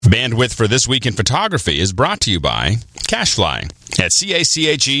Bandwidth for This Week in Photography is brought to you by CacheFly at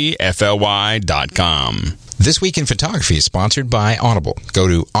CACHEFLY.com. This Week in Photography is sponsored by Audible. Go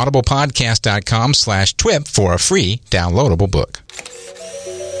to audiblepodcast.com/TWIP for a free downloadable book.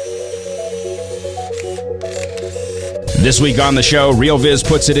 This week on the show, RealViz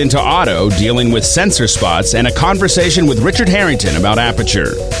puts it into auto, dealing with sensor spots, and a conversation with Richard Harrington about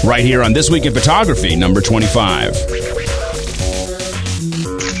Aperture. Right here on This Week in Photography, number 25.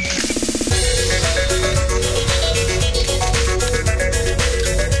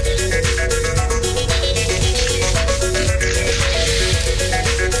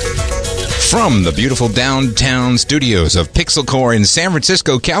 From the beautiful downtown studios of Pixel Core in San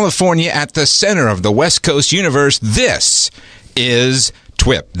Francisco, California, at the center of the West Coast universe, this is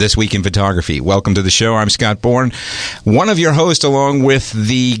TWIP, This Week in Photography. Welcome to the show. I'm Scott Bourne, one of your hosts, along with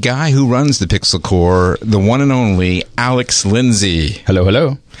the guy who runs the Pixel Core, the one and only Alex Lindsay. Hello,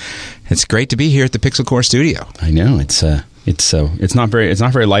 hello. It's great to be here at the Pixel Core studio. I know it's not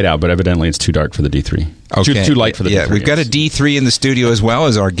very light out, but evidently it's too dark for the D3. Okay. Too light for the D3. Yeah, we've got a D3 in the studio as well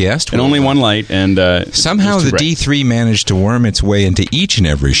as our guest. And only one light. And somehow the D3 managed to worm its way into each and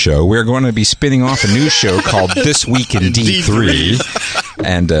every show. We're going to be spinning off a new show called This Week in D3.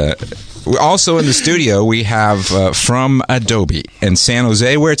 And also in the studio, we have from Adobe in San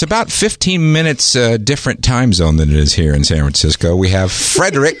Jose, where it's about 15 minutes different time zone than it is here in San Francisco. We have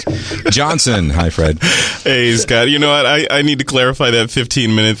Frederick Johnson. Hi, Fred. Hey, Scott. You know what? I need to clarify that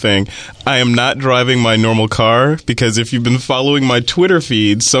 15-minute thing. I am not driving my normal car because if you've been following my Twitter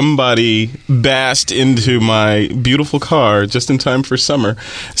feed, somebody bashed into my beautiful car just in time for summer.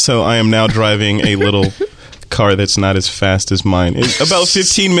 So I am now driving a little car that's not as fast as mine. It's about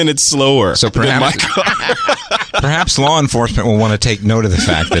 15 minutes slower than my car. Perhaps law enforcement will want to take note of the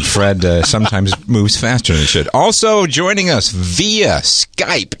fact that Fred sometimes moves faster than he should. Also joining us via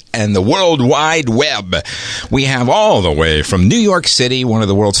Skype and the World Wide Web, we have all the way from New York City, one of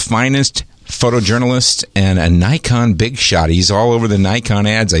the world's finest photojournalists and a Nikon big shot. He's all over the Nikon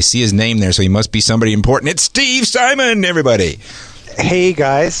ads. I see his name there, so he must be somebody important. It's Steve Simon, everybody. Hey,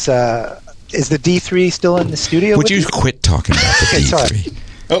 guys. Is the D3 still in the studio? Would you quit talking about the D3? Sorry.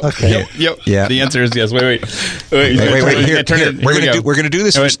 Oh, okay. Yep. Yeah. The answer is yes. Wait. Here, we're going to do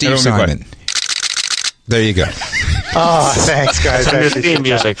this for Steve Simon. There you go. Oh, thanks, guys. Theme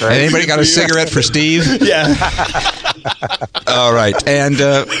music, right? Anybody got a cigarette for Steve? Yeah. All right. And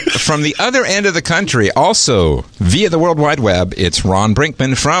from the other end of the country, also via the World Wide Web, it's Ron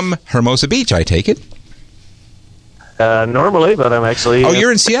Brinkman from Hermosa Beach, I take it. Normally, but I'm actually... Oh,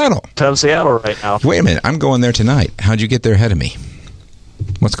 you're in Seattle. I'm in Seattle right now. Wait a minute. I'm going there tonight. How'd you get there ahead of me?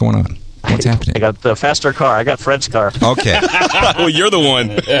 What's going on? What's happening? I got the faster car. I got Fred's car. Okay. Oh, you're the one.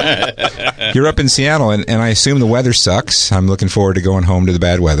 You're up in Seattle, and I assume the weather sucks. I'm looking forward to going home to the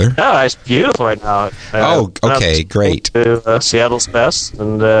bad weather. No, it's beautiful right now. Oh, okay, great. To Seattle's best,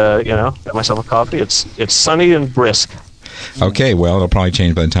 and got myself a coffee. It's sunny and brisk. Okay, well, it'll probably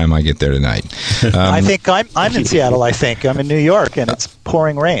change by the time I get there tonight. I think I'm in Seattle, I think. I'm in New York, and it's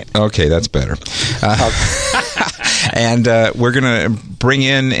pouring rain. Okay, that's better. And we're going to bring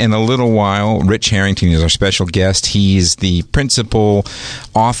in a little while, Rich Harrington is our special guest. He's the principal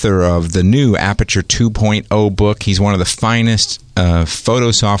author of the new Aperture 2.0 book. He's one of the finest photo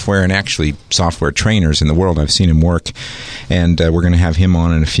software and actually software trainers in the world. I've seen him work, and we're going to have him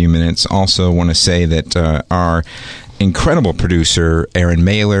on in a few minutes. Also want to say that our incredible producer, Aaron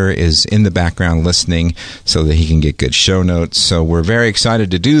Mailer, is in the background listening so that he can get good show notes. So we're very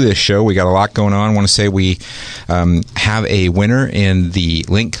excited to do this show. We got a lot going on. I want to say we have a winner in the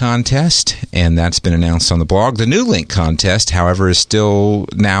link contest, and that's been announced on the blog. The new link contest, however, is still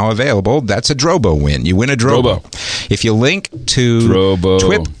now available. That's a Drobo win. You win a Drobo. If you link to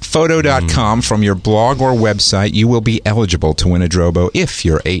twipphoto.com from your blog or website, you will be eligible to win a Drobo if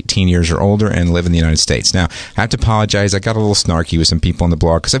you're 18 years or older and live in the United States. Now, I have to apologize. I got a little snarky with some people on the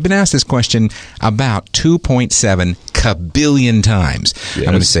blog because I've been asked this question about 2.7 kabillion times. Yes. I'm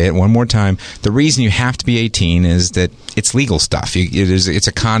going to say it one more time. The reason you have to be 18 is that it's legal stuff. It's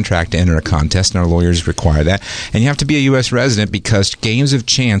a contract to enter a contest, and our lawyers require that. And you have to be a U.S. resident because games of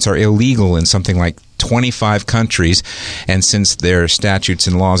chance are illegal in something like 25 countries, and since their statutes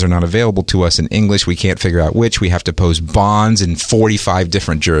and laws are not available to us in English, we can't figure out which. We have to post bonds in 45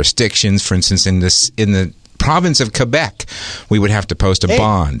 different jurisdictions. For instance, in the province of Quebec, we would have to post a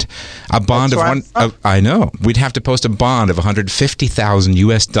bond. A bond I know. We'd have to post a bond of $150,000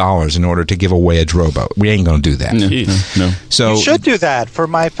 US in order to give away a Drobo. We ain't going to do that. No. So you should do that for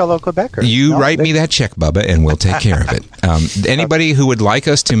my fellow Quebecers. You write me that check, Bubba, and we'll take care of it. Anybody who would like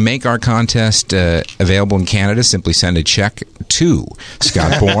us to make our contest available in Canada, simply send a check to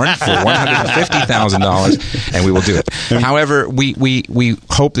Scott Bourne for $150,000, and we will do it. However, we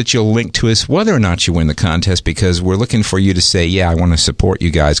hope that you'll link to us whether or not you win the contest, because we're looking for you to say, yeah, I want to support you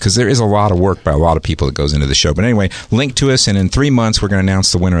guys, because there is a lot of work by a lot of people that goes into the show. But anyway, link to us, and in 3 months, we're going to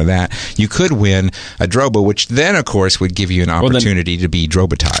announce the winner of that. You could win a Drobo, which then, of course, would give you an opportunity to be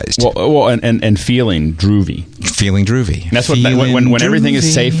Drobotized. Well, and feeling droovy. Feeling droovy. That's what when everything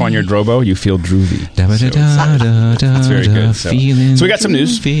is safe on your Drobo, you feel droovy. That's very good. So we got some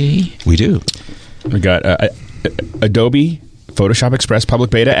news. We do. We got Adobe Photoshop Express public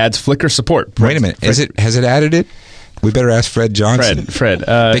beta adds Flickr support. Wait a minute. Has it added it? We better ask Fred Johnson. Fred.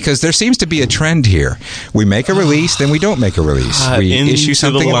 Because there seems to be a trend here. We make a release, then we don't make a release. We issue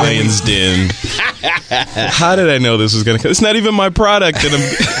something. The lion's den. How did I know this was going to come? It's not even my product. And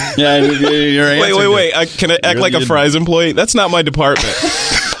wait. Can I act like a Fry's employee? That's not my department.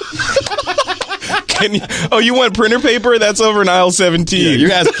 You want printer paper? That's over in aisle 17. Yeah,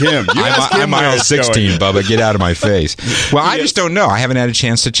 you ask him. I'm aisle 16, Bubba. Get out of my face. Well, I just don't know. I haven't had a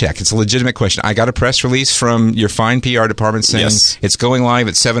chance to check. It's a legitimate question. I got a press release from your fine PR department saying it's going live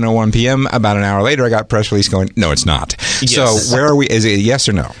at 7:01 p.m. About an hour later, I got a press release going, no, it's not. Yes. So where are we? Is it a yes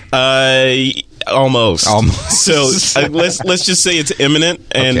or no? Almost. So let's just say it's imminent,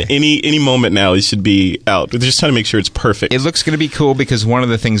 and any moment now it should be out. We're just trying to make sure it's perfect. It looks going to be cool because one of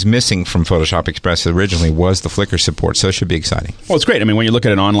the things missing from Photoshop Express originally was the Flickr support, so it should be exciting. Well, it's great. I mean, when you look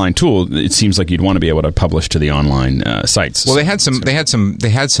at an online tool, it seems like you'd want to be able to publish to the online sites. Well, they had some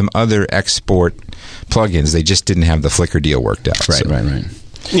other export plugins. They just didn't have the Flickr deal worked out. Right.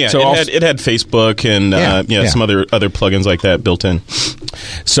 Yeah, so it had Facebook and some other plugins like that built in.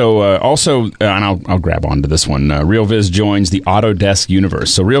 So also, and I'll grab onto this one. RealViz joins the Autodesk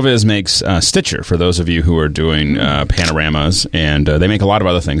universe. So RealViz makes Stitcher for those of you who are doing panoramas, and they make a lot of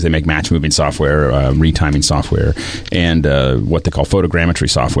other things. They make match moving software, retiming software, and what they call photogrammetry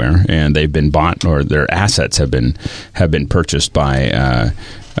software. And they've been bought, or their assets have been purchased by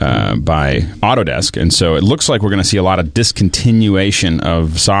Autodesk, and so it looks like we're going to see a lot of discontinuation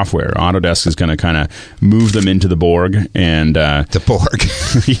of software. Autodesk is going to kind of move them into the Borg, and the Borg,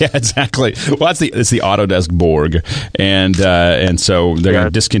 yeah, exactly. Well, it's the Autodesk Borg, and so they're going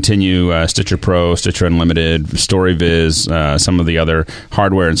to discontinue Stitcher Pro, Stitcher Unlimited, StoryViz, some of the other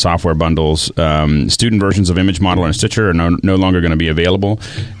hardware and software bundles. Student versions of Image Modeler and Stitcher are no longer going to be available,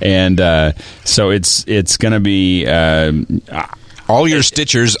 and so it's going to be. All your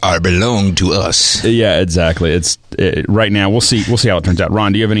Stitchers belong to us. Yeah, exactly. Right now. We'll see how it turns out.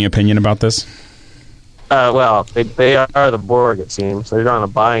 Ron, do you have any opinion about this? Well, they are the Borg, it seems. They're on a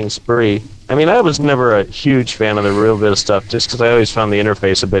buying spree. I mean, I was never a huge fan of the RealViz stuff, just because I always found the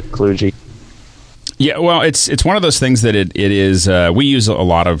interface a bit kludgy. Yeah, well, it's one of those things that it is. We use a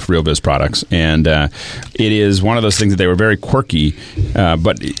lot of RealViz products, and it is one of those things that they were very quirky,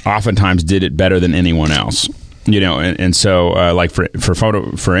 but oftentimes did it better than anyone else. You know, and so like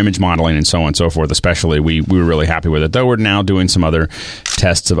for image modeling and so on and so forth, especially, we were really happy with it. Though we're now doing some other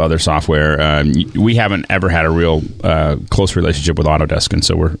tests of other software. We haven't ever had a real close relationship with Autodesk, and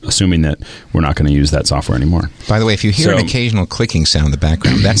so we're assuming that we're not going to use that software anymore. By the way, if you hear an occasional clicking sound in the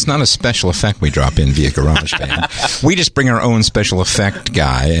background, that's not a special effect we drop in via GarageBand. We just bring our own special effect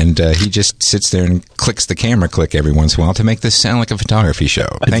guy, and he just sits there and clicks the camera click every once in a while to make this sound like a photography show.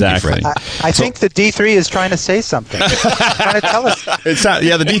 Thank you, Fred. I think the D3 is trying to say something. Trying to tell us. It's not,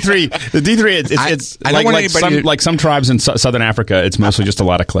 the D3. It's like some tribes in Southern Africa. It's mostly just a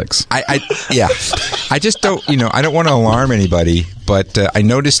lot of clicks. I just don't. I don't want to alarm anybody, but I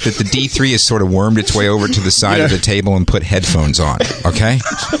noticed that the D3 has sort of wormed its way over to the side of the table and put headphones on. Okay,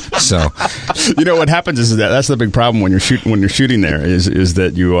 so what happens is that's the big problem when you're shooting there is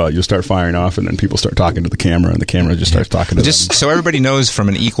that you'll start firing off, and then people start talking to the camera, and the camera just starts talking to them. Just so everybody knows, from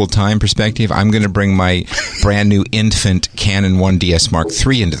an equal time perspective, I'm going to bring my brand new infant Canon 1DS Mark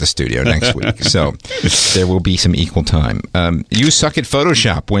III into the studio next week. So there will be some equal time. You Suck at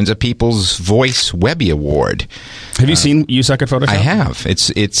Photoshop wins a People's Voice Webby Award. Have you seen You Suck at Photoshop? I have. It's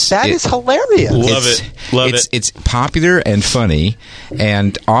hilarious. Love it. It's popular and funny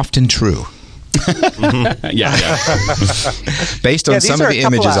and often true. Yeah. Based on some of the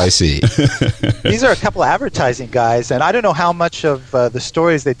images I see. These are a couple of advertising guys, and I don't know how much of the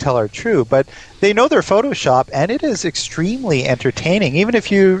stories they tell are true, but they know their Photoshop, and it is extremely entertaining, even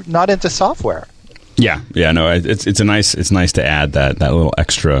if you're not into software. Yeah, no, it's nice to add that little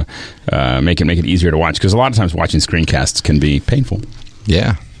extra, make it easier to watch, because a lot of times watching screencasts can be painful.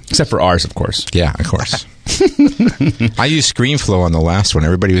 Yeah. Except for ours, of course. Yeah, of course. I used ScreenFlow on the last one.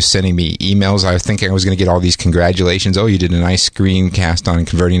 Everybody was sending me emails. I was thinking I was going to get all these congratulations. Oh, you did a nice screencast on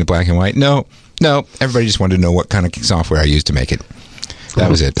converting to black and white. No. Everybody just wanted to know what kind of software I used to make it. That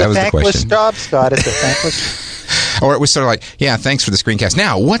was it. That was the question. Thankless job, Scott. It's a thankless. Or it was sort of like, yeah, thanks for the screencast.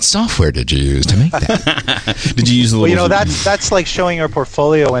 Now, what software did you use to make that? Did you use the little... Well, that's like showing your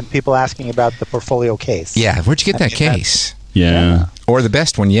portfolio and people asking about the portfolio case. Yeah, where'd you get that case? Yeah. Or the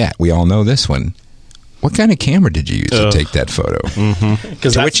best one yet, we all know this one. What kind of camera did you use to take that photo?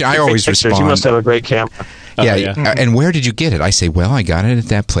 To which I always respond. You must have a great camera. Yeah. And where did you get it? I say, well, I got it at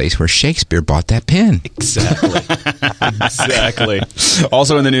that place where Shakespeare bought that pen. Exactly.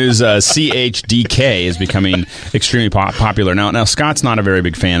 Also in the news, CHDK is becoming extremely popular. Now, Scott's not a very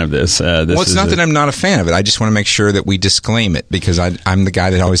big fan of this. It's not that I'm not a fan of it. I just want to make sure that we disclaim it, because I'm the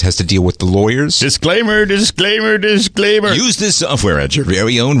guy that always has to deal with the lawyers. Disclaimer. Use this software at your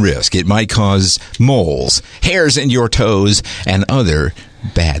very own risk. It might cause moles, hairs in your toes, and other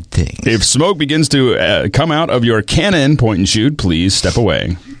bad things. If smoke begins to come out of your Canon point and shoot, please step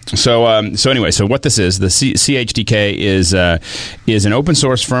away. So anyway, what this is, the CHDK is an open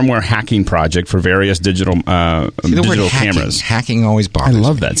source firmware hacking project for various digital cameras. Hacking always bothers me. I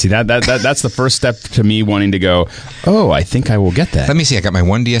love that. See, that's the first step to me wanting to go, oh, I think I will get that. Let me see. I got my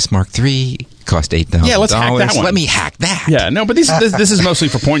 1DS Mark III. Cost $8,000. Yeah, let's hack that one. Let me hack that. Yeah, no, but this is mostly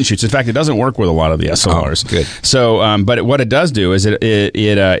for point and shoots. In fact, it doesn't work with a lot of the SLRs. Oh, good. So, but what it does do is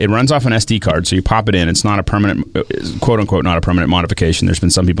it runs off an SD card. So you pop it in. It's not a permanent, quote unquote, not a permanent modification. There's been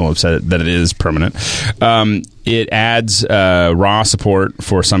some people who have said that it is permanent. It adds RAW support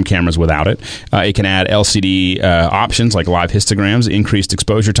for some cameras without it. It can add LCD options like live histograms, increased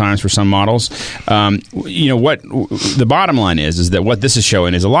exposure times for some models. What the bottom line is that what this is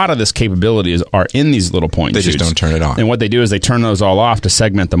showing is a lot of this capability are in these little point and shoots. They just don't turn it on. And what they do is they turn those all off to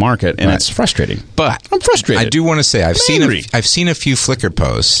segment the market, and it's frustrating. But I'm frustrated. I do want to say I've seen a few Flickr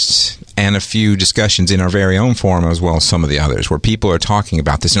posts and a few discussions in our very own forum, as well as some of the others, where people are talking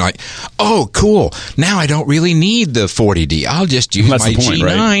about this and like, oh, cool, now I don't really need the 40D. I'll just use my G9.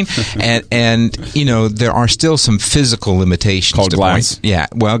 Right? and there are still some physical limitations. Called glass.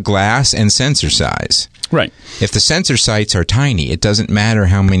 Glass and sensor size. Right. If the sensor sites are tiny, it doesn't matter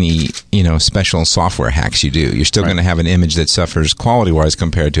how many, special software hacks you do. You're still going to have an image that suffers quality-wise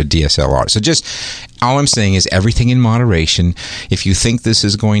compared to a DSLR. So just all I'm saying is everything in moderation. If you think this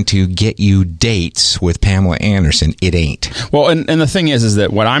is going to get you dates with Pamela Anderson, it ain't. Well, and the thing is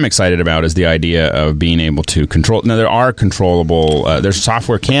that what I'm excited about is the idea of being able to control. Now, there are controllable. There's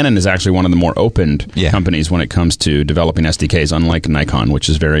software. Canon is actually one of the more opened companies when it comes to developing SDKs, unlike Nikon, which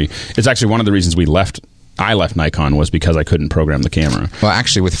is it's actually one of the reasons I left Nikon was because I couldn't program the camera. Well,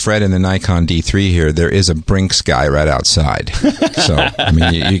 actually, with Fred and the Nikon D3 here, there is a Brinks guy right outside. So, I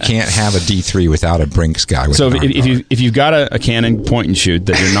mean, you can't have a D3 without a Brinks guy. So, if you've got a Canon point and shoot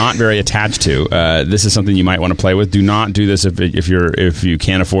that you're not very attached to, this is something you might want to play with. Do not do this if you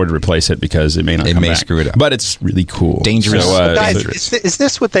can't afford to replace it, because it may not. It may screw it up. But it's really cool. Dangerous. So, guys, is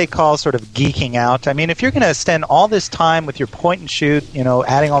this what they call sort of geeking out? I mean, if you're going to spend all this time with your point and shoot,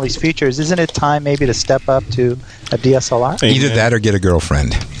 adding all these features, isn't it time maybe to step up to a DSLR? Either that or get a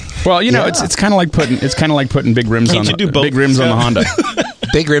girlfriend. Well, it's kind of like putting big rims on the Honda.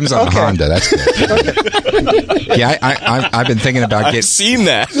 Big rims on the Honda. That's good. Yeah, I've been thinking about getting. I've seen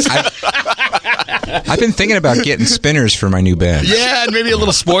that. I've been thinking about getting spinners for my new bed. Yeah, and maybe a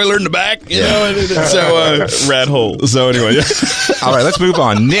little spoiler in the back. So rat hole. So anyway, all right, let's move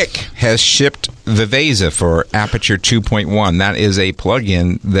on. Nick has shipped Viveza for Aperture 2.1. That is a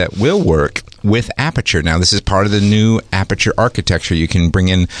plugin that will work with Aperture. Now, this is part of the new Aperture architecture. You can bring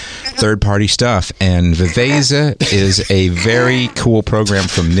in third-party stuff, and Viveza is a very cool program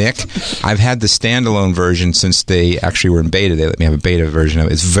from Nick. I've had the standalone version since they actually were in beta. They let me have a beta version of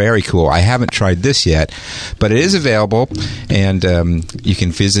it. It's very cool. I haven't tried this yet, but it is available, and you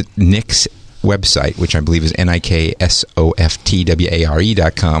can visit Nick's website, which I believe is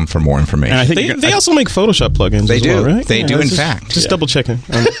niksoftware.com for more information. And I think they also make Photoshop plugins. They do, well, right? They do, in fact. Just double checking.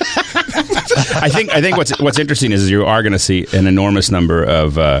 I think what's interesting is you are going to see an enormous number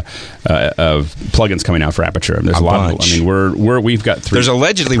of plugins coming out for Aperture. There's a lot. I mean, we've got three. There's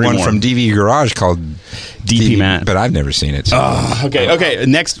allegedly one more from DV Garage called DP Matte, but I've never seen it. So. Okay.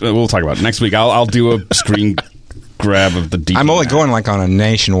 Next, we'll talk about it next week. I'll do a screen grab of the DP. I'm only going on a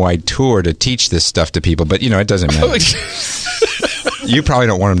nationwide tour to teach this stuff to people, but it doesn't matter. You probably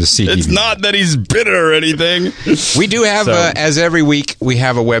don't want him to see. It's not that he's bitter or anything. We do have, as every week, we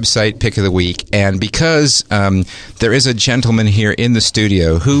have a website pick of the week. And because there is a gentleman here in the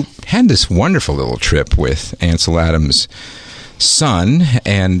studio who had this wonderful little trip with Ansel Adams' son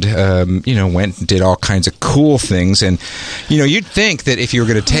and, went and did all kinds of cool things. And, you'd think that if you were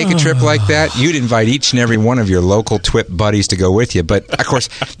going to take a trip like that, you'd invite each and every one of your local TWIP buddies to go with you. But, of course,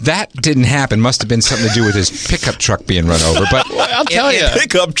 that didn't happen. Must have been something to do with his pickup truck being run over. But I'll tell you.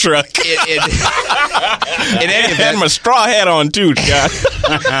 Pickup truck. In any I had event, my straw hat on, too, Scott.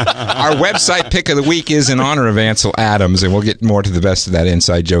 our website pick of the week is in honor of Ansel Adams, and we'll get more to the best of that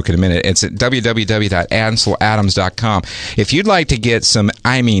inside joke in a minute. It's at www.anseladams.com. If you'd like to get some,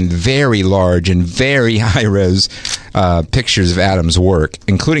 very large and very high-res pictures of Adams' work,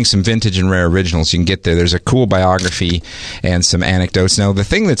 including some vintage and rare originals, you can get there. There's a cool biography and some anecdotes. Now, the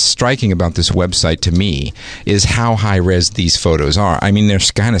thing that's striking about this website to me is how high-res these photos are. They're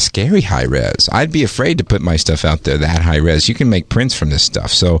kind of scary high-res. I'd be afraid to put my stuff out there that high-res. You can make prints from this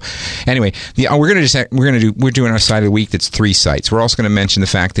stuff. So, anyway, we're doing our site of the week that's 3 sites. We're also going to mention the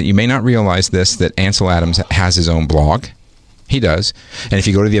fact that you may not realize this, that Ansel Adams has his own blog. He does. And if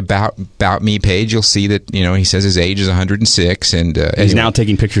you go to the About Me page, you'll see that, he says his age is 106. And he's now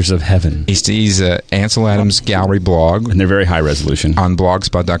taking pictures of heaven. He's Ansel Adams Gallery blog. And they're very high resolution. On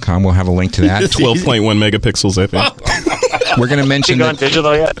blogspot.com. We'll have a link to that. 12.1 megapixels, I think. We're going to mention that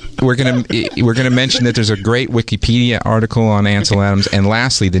digital yet? We're going to mention that there's a great Wikipedia article on Ansel Adams. And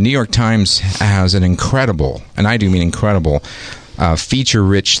lastly, the New York Times has an incredible, and I do mean incredible,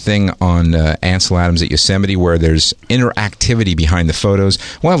 feature-rich thing on Ansel Adams at Yosemite, where there's interactivity behind the photos.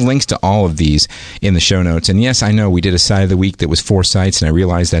 We'll have links to all of these in the show notes. And yes, I know we did a side of the week that was 4 sites, and I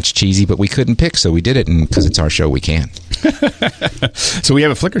realize that's cheesy, but we couldn't pick, so we did it, and because it's our show, we can. So we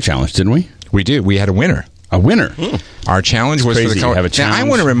have a Flickr challenge, didn't we? We did. We had a winner. A winner. Our challenge was for the car. Have a challenge. Now, I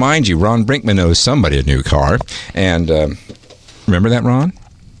want to remind you, Ron Brinkman owes somebody a new car, and remember that, Ron?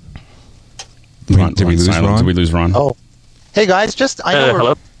 Did we lose Ron? Did we lose Ron? Oh. Hey guys, I know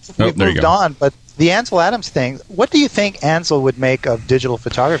we've there you moved go. on, but the Ansel Adams thing, what do you think Ansel would make of digital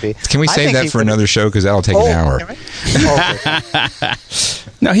photography? Can we save that for another show, because that'll take an hour? Okay.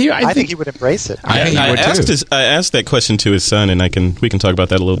 No, I think he would embrace it. I think he would too. I asked that question to his son, and we can talk about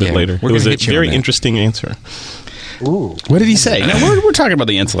that a little bit later. It was a very interesting answer. Ooh. What did he say? No, we're talking about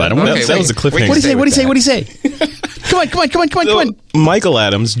the Ansel Adams. That was a cliffhanger. What did he say? Come on. Michael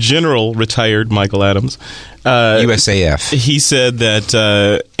Adams, General retired Michael Adams, USAF. He said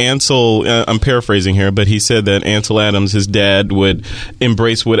that Ansel, I'm paraphrasing here, but he said that Ansel Adams, his dad, would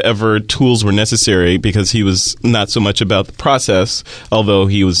embrace whatever tools were necessary because he was not so much about the process, although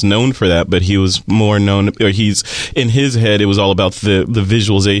he was known for that, but he was more known, or in his head, it was all about the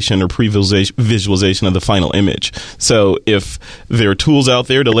visualization or pre-visualization of the final image. So if there are tools out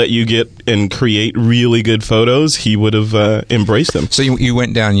there to let you get and create really good photos, he would have embraced them. So you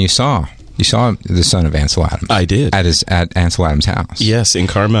went down and you saw the son of Ansel Adams. I did. At Ansel Adams' house. Yes, in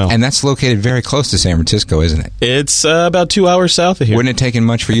Carmel. And that's located very close to San Francisco, isn't it? It's about 2 hours south of here. Wouldn't it taken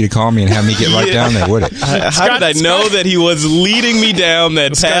much for you to call me and have me get right down there, would it? How did I know that he was leading me down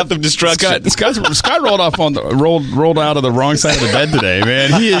that path of destruction? Scott rolled out of the wrong side of the bed today,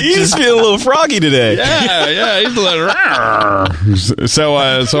 man. He's feeling a little froggy today. Yeah, he's a little.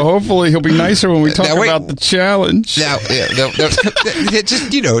 So hopefully he'll be nicer when we talk about the challenge. Now,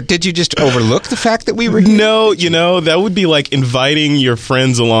 did you just overlook the fact that we were here? No, that would be like inviting your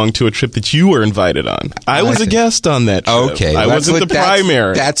friends along to a trip that you were invited on. I was a guest on that trip. Okay. I wasn't the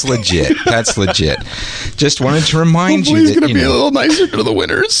primary. That's legit. That's legit. Just wanted to remind you that, he's going to be a little nicer to the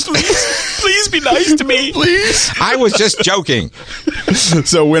winners. Please be nice to me. Please. I was just joking.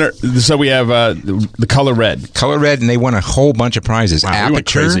 So we have the color red. Color red, and they won a whole bunch of prizes. Wow, we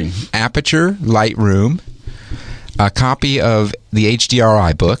went crazy. Aperture, Lightroom, a copy of the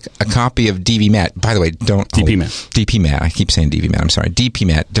HDRI book, a copy of DVMat. By the way, DPMat. I keep saying DVMat. I'm sorry.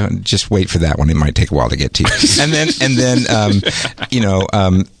 DPMat. Don't just wait for that one. It might take a while to get to. And then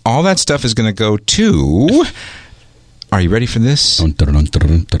all that stuff is going to go to. Are you ready for this? Is it Bonanza?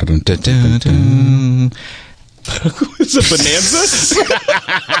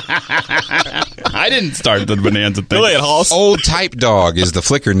 I didn't start the Bonanza thing. Really, at Halls? Old Type Dog is the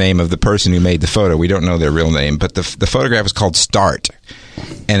Flickr name of the person who made the photo. We don't know their real name, but the photograph is called Start.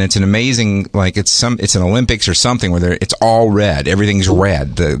 And it's an amazing, it's an Olympics or something where it's all red. Everything's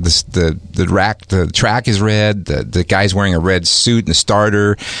red. The track is red. The guy's wearing a red suit and the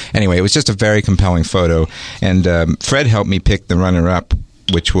starter. Anyway, it was just a very compelling photo. And Fred helped me pick the runner-up.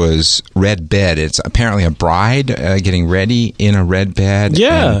 which was red bed. It's apparently a bride getting ready in a red bed.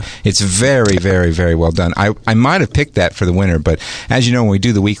 Yeah. And it's very, very, very well done. I might have picked that for the winner, but as you know, when we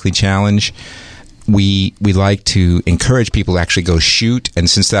do the weekly challenge, we like to encourage people to actually go shoot, and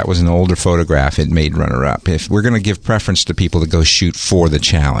since that was an older photograph, it made runner-up. If we're going to give preference to people to go shoot for the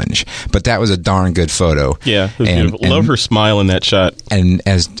challenge, but that was a darn good photo. Yeah, it was beautiful. Love her smile in that shot. And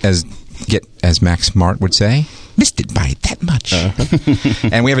as Max Smart would say, missed it by that much.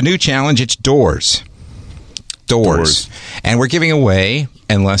 And we have a new challenge. It's doors. And we're giving away,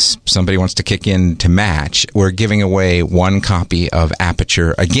 unless somebody wants to kick in to match, we're giving away one copy of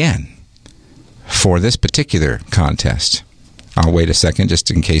Aperture again for this particular contest. I'll wait a second just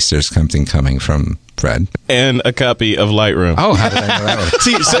in case there's something coming from Fred. And a copy of Lightroom. Oh, how did I know that one?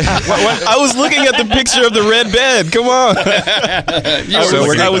 See, I was looking at the picture of the red bed. Come on.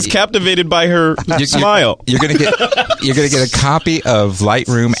 I was captivated by her smile. You're going to get a copy of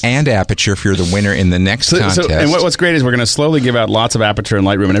Lightroom and Aperture if you're the winner in the next contest. And what's great is we're going to slowly give out lots of Aperture and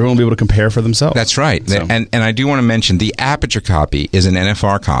Lightroom, and everyone will be able to compare for themselves. That's right. So. And I do want to mention the Aperture copy is an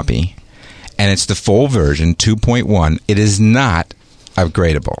NFR copy, and it's the full version, 2.1. It is not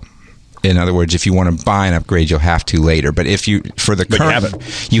upgradable. In other words, if you want to buy an upgrade, you'll have to later. But if you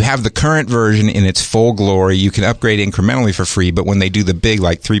you have the current version in its full glory. You can upgrade incrementally for free, but when they do the big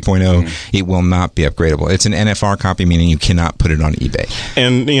like 3.0, it will not be upgradable. It's an NFR copy, meaning you cannot put it on eBay.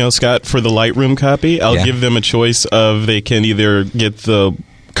 And Scott, for the Lightroom copy, I'll give them a choice of they can either get the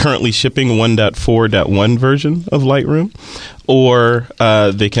currently shipping 1.4.1 version of Lightroom, or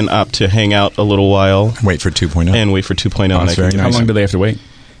they can opt to hang out a little while. Wait for 2.0. And wait for 2.0. Oh, that's very nice. How long do they have to wait?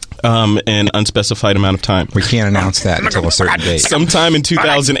 An unspecified amount of time. We can't announce that until a certain date. Sometime in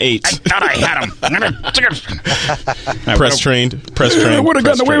 2008. I thought I had him. Press trained. I would have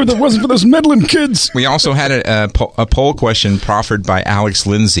gotten away with it if it wasn't for those meddling kids. We also had a poll question proffered by Alex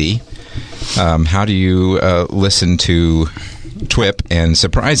Lindsay. How do you listen to TWIP? And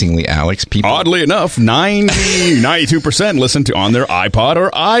surprisingly, Alex, people... Oddly enough, 92% listen to on their iPod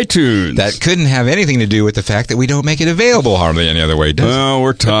or iTunes. That couldn't have anything to do with the fact that we don't make it available hardly any other way, does it? Well,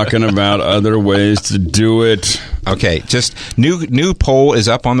 we're talking about other ways to do it. Okay, just new poll is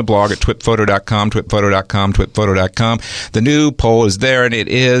up on the blog at twitphoto.com, twitphoto.com. The new poll is there, and it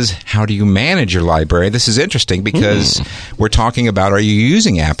is, how do you manage your library? This is interesting because we're talking about, are you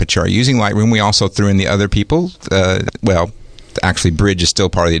using Aperture? Are you using Lightroom? We also threw in the other people, actually, Bridge is still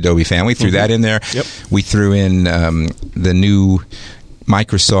part of the Adobe family. Threw that in there. Yep. We threw in the new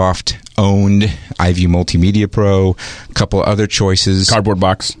Microsoft-owned iView Multimedia Pro, a couple other choices. Cardboard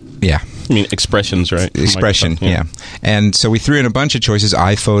box. Yeah. I mean, Expressions, right? Expression, yeah. And so we threw in a bunch of choices,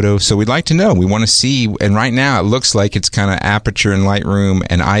 iPhoto. So we'd like to know. We want to see, and right now it looks like it's kind of Aperture and Lightroom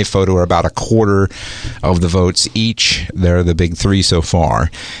and iPhoto are about a quarter of the votes each. They're the big three so far.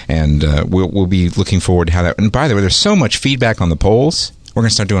 And we'll be looking forward to how that... And by the way, there's so much feedback on the polls. We're going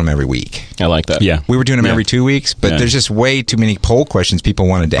to start doing them every week. I like that. Yeah. We were doing them every 2 weeks, but there's just way too many poll questions people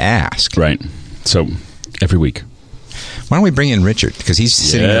wanted to ask. Right. So, every week. Why don't we bring in Richard? Because he's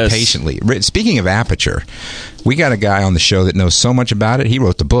sitting there patiently. Speaking of Aperture, we got a guy on the show that knows so much about it, he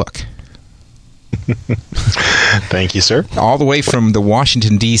wrote the book. Thank you, sir. All the way from the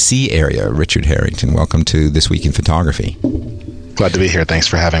Washington, D.C. area, Richard Harrington. Welcome to This Week in Photography. Glad to be here. Thanks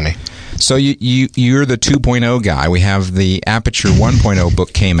for having me. So you're the 2.0 guy. We have the Aperture 1.0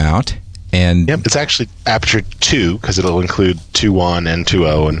 book came out. And yep, it's actually Aperture 2 because it'll include 2.1 and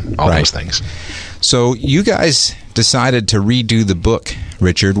 2.0 and all those things. So you guys decided to redo the book,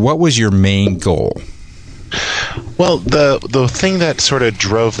 Richard. What was your main goal? Well, the thing that sort of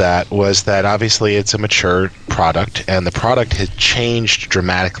drove that was that obviously it's a mature product, and the product has changed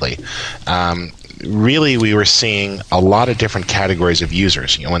dramatically. Really, we were seeing a lot of different categories of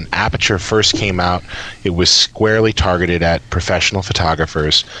users. When Aperture first came out, it was squarely targeted at professional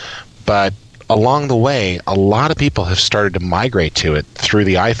photographers, but along the way, a lot of people have started to migrate to it through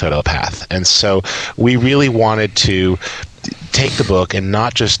the iPhoto path. And so we really wanted to take the book and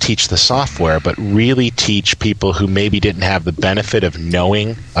not just teach the software, but really teach people who maybe didn't have the benefit of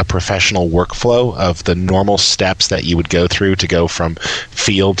knowing a professional workflow of the normal steps that you would go through to go from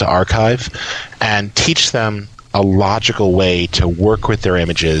field to archive, and teach them a logical way to work with their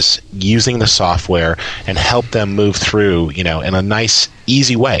images using the software and help them move through, in a nice,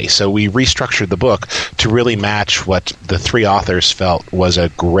 easy way. So we restructured the book to really match what the three authors felt was a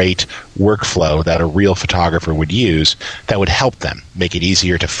great workflow that a real photographer would use that would help them make it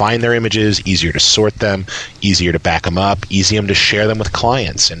easier to find their images, easier to sort them, easier to back them up, easier to share them with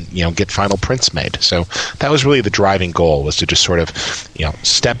clients and, get final prints made. So that was really the driving goal, was to just sort of,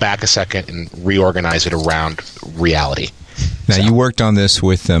 step back a second and reorganize it around reality. Now, you worked on this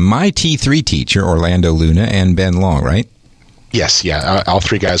with my T3 teacher, Orlando Luna, and Ben Long, right? Yes, yeah. All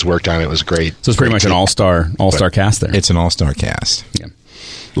three guys worked on it. It was great. So it's pretty much an all-star cast there. It's an all-star cast. Yeah.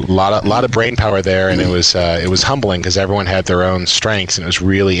 A lot of brain power there, and it was humbling because everyone had their own strengths, and it was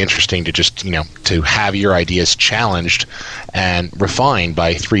really interesting to just to have your ideas challenged and refined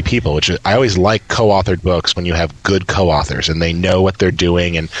by three people. Which I always like co-authored books when you have good co-authors and they know what they're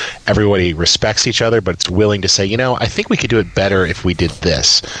doing, and everybody respects each other, but it's willing to say, I think we could do it better if we did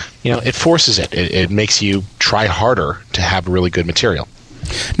this. It forces it. It makes you try harder to have really good material.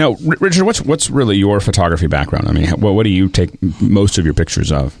 Now, Richard, what's really your photography background? I mean, what do you take most of your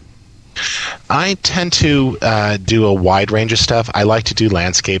pictures of? I tend to do a wide range of stuff. I like to do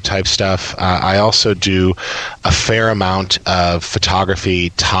landscape type stuff. I also do a fair amount of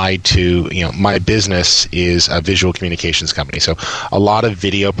photography tied to, my business is a visual communications company. So a lot of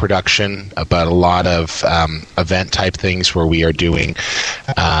video production, but a lot of event type things where we are doing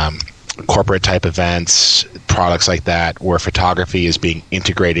corporate type events, products like that, where photography is being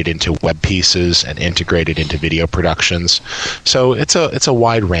integrated into web pieces and integrated into video productions. So it's a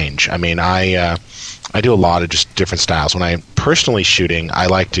wide range. I mean, I do a lot of just different styles. When I'm personally shooting, I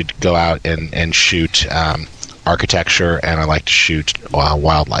like to go out and shoot architecture, and I like to shoot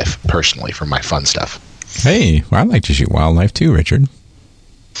wildlife personally for my fun stuff. Hey, well, I like to shoot wildlife too, Richard.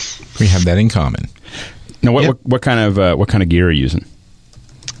 We have that in common. Now, what kind of gear are you using?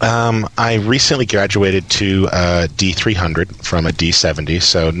 I recently graduated to a D300 from a D70,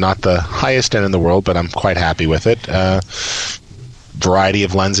 so not the highest end in the world, but I'm quite happy with it. Variety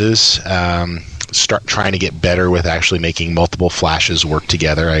of lenses. Start trying to get better with actually making multiple flashes work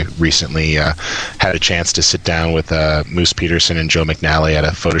together. I recently had a chance to sit down with Moose Peterson and Joe McNally at a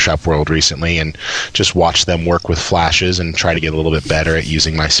Photoshop World recently and just watch them work with flashes and try to get a little bit better at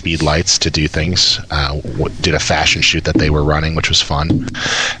using my speed lights to do things. Did a fashion shoot that they were running, which was fun.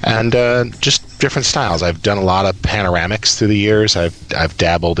 And just different styles. I've done a lot of panoramics through the years. I've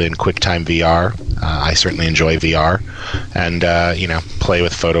dabbled in QuickTime VR. I certainly enjoy VR. And, play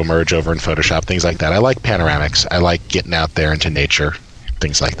with photo merge over in Photoshop, things like that. I like panoramics. I like getting out there into nature,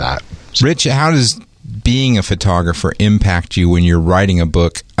 things like that. Rich, how does being a photographer impact you when you're writing a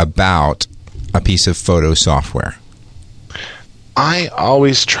book about a piece of photo software? I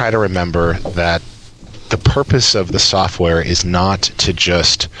always try to remember that the purpose of the software is not to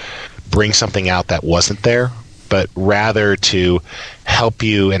just bring something out that wasn't there, but rather to help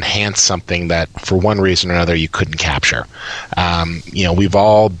you enhance something that, for one reason or another, you couldn't capture. We've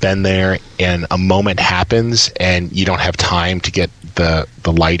all been there, and a moment happens, and you don't have time to get the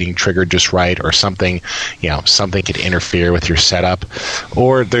lighting triggered just right, or something could interfere with your setup,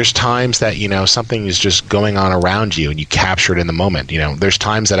 or there's times that something is just going on around you and you capture it in the moment. There's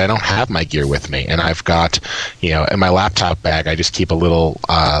times that I don't have my gear with me, and I've got in my laptop bag I just keep a little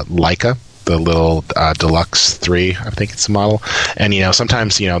Leica, the little Deluxe 3, I think it's the model. And,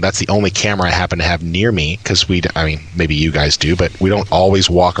 sometimes, that's the only camera I happen to have near me, because maybe you guys do, but we don't always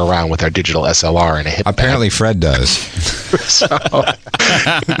walk around with our digital SLR in a hip Apparently bag. Fred does. Just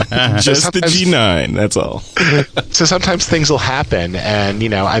the G9, that's all. So sometimes things will happen, and,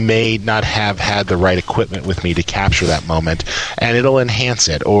 I may not have had the right equipment with me to capture that moment, and it'll enhance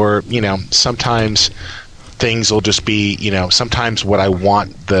it. Or, sometimes things will just be, sometimes what I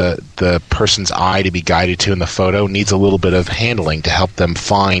want the person's eye to be guided to in the photo needs a little bit of handling to help them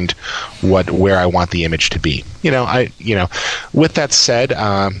find where I want the image to be. With that said,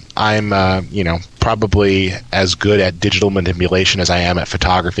 I'm probably as good at digital manipulation as I am at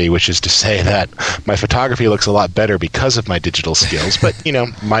photography, which is to say that my photography looks a lot better because of my digital skills. But,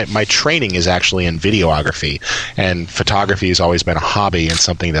 my training is actually in videography, and photography has always been a hobby and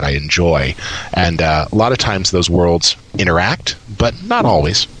something that I enjoy. And a lot of times those worlds interact, but not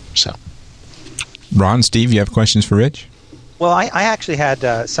always. So, Ron, Steve, you have questions for Rich? Well, I actually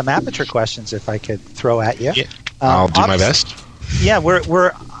had some Aperture questions if I could throw at you. Yeah, I'll do my best. Yeah,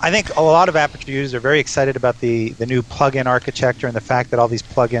 I think a lot of Aperture users are very excited about the new plugin architecture and the fact that all these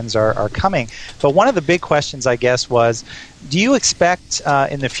plugins are coming. But one of the big questions, I guess, was, do you expect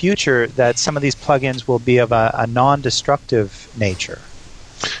in the future that some of these plugins will be of a non-destructive nature?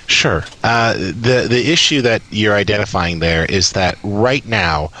 Sure. The issue that you're identifying there is that right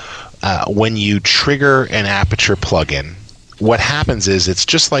now, when you trigger an Aperture plugin, what happens is it's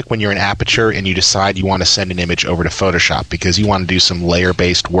just like when you're in Aperture and you decide you want to send an image over to Photoshop because you want to do some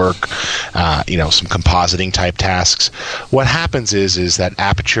layer-based work, some compositing type tasks. What happens is that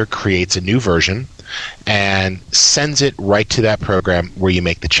Aperture creates a new version and sends it right to that program where you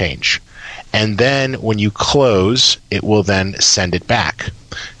make the change. and then when you close, it will then send it back.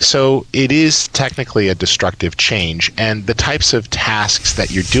 So it is technically a destructive change, and the types of tasks that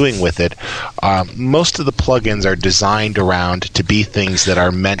you're doing with it, most of the plugins are designed around to be things that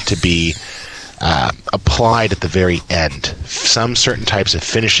are meant to be applied at the very end. Some certain types of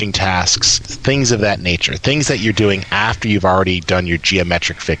finishing tasks, things of that nature, things that you're doing after you've already done your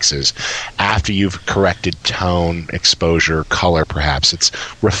geometric fixes, after you've corrected tone, exposure, color perhaps. It's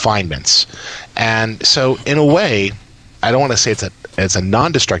refinements. And so in a way, I don't want to say it's a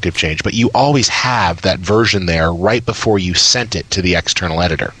non-destructive change, but you always have that version there right before you sent it to the external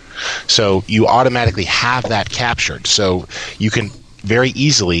editor. So you automatically have that captured. So you can very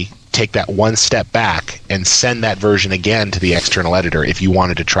easily take that one step back and send that version again to the external editor if you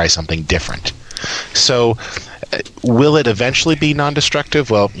wanted to try something different. So will it eventually be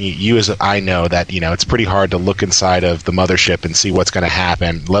non-destructive? Well, you as I know that it's pretty hard to look inside of the mothership and see what's going to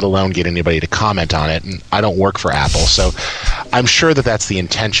happen, let alone get anybody to comment on it. And I don't work for Apple, so I'm sure that that's the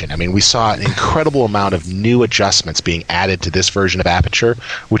intention. I mean, we saw an incredible amount of new adjustments being added to this version of Aperture,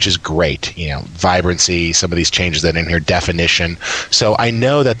 which is great. Vibrancy, some of these changes that are in here, definition. So I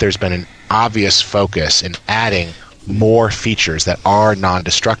know that there's been an obvious focus in adding more features that are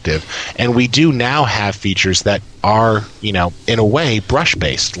non-destructive, and we do now have features that are, in a way,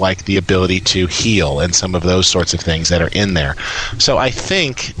 brush-based, like the ability to heal and some of those sorts of things that are in there. So I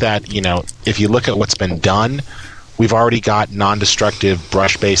think that, if you look at what's been done, we've already got non-destructive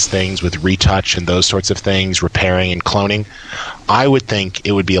brush-based things with retouch and those sorts of things, repairing and cloning. I would think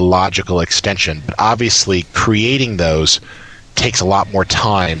it would be a logical extension, but obviously creating those takes a lot more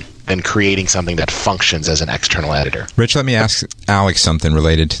time than creating something that functions as an external editor. Rich, let me ask Alex something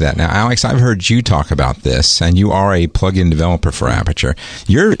related to that. Now, Alex, I've heard you talk about this, and you are a plugin developer for Aperture.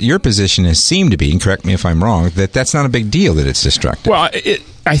 Your position has seemed to be, and correct me if I'm wrong, that that's not a big deal that it's destructive. Well,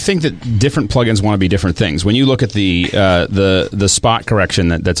 I think that different plugins want to be different things. When you look at the spot correction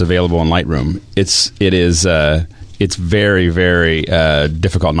that's available in Lightroom, it's very, very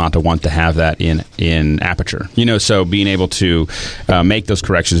difficult not to want to have that in Aperture. So being able to make those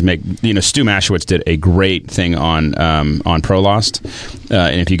corrections, Stu Mashowitz did a great thing on ProLost,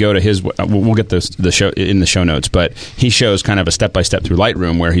 and if you go to his, we'll get the show in the show notes, but he shows kind of a step-by-step through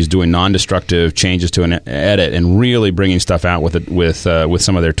Lightroom where he's doing non-destructive changes to an edit and really bringing stuff out with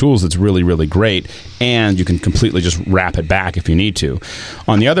some of their tools that's really, really great, and you can completely just wrap it back if you need to.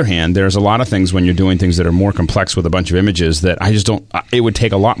 On the other hand, there's a lot of things when you're doing things that are more complex with a bunch of images that I just don't. It would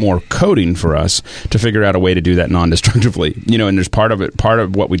take a lot more coding for us to figure out a way to do that non-destructively. And there's part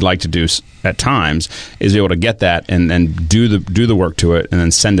of what we'd like to do at times is be able to get that and do the work to it and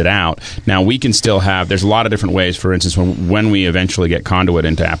then send it out. Now we can still have. There's a lot of different ways. For instance, when we eventually get Conduit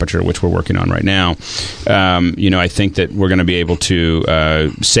into Aperture, which we're working on right now, I think that we're going to be able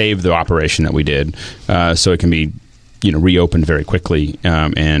to save the operation that we did, so it can be reopened very quickly,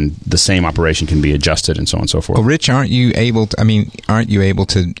 and the same operation can be adjusted and so on and so forth. Well, Rich, aren't you able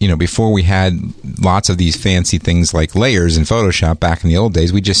to, before we had lots of these fancy things like layers in Photoshop back in the old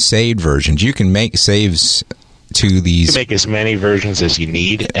days, we just saved versions. You can make saves to these. You can make as many versions as you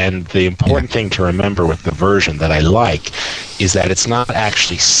need, and the important thing to remember with the version that I like is that it's not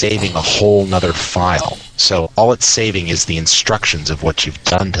actually saving a whole nother file. So all it's saving is the instructions of what you've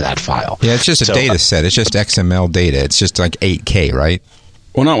done to that file. Yeah, it's just a data set. It's just XML data. It's just like 8K, right?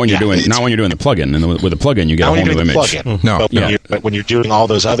 Well, not when you're doing the plugin. And with the plugin, you get a whole new image. No, but when you're doing all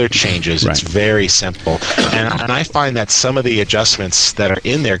those other changes, it's very simple. And I find that some of the adjustments that are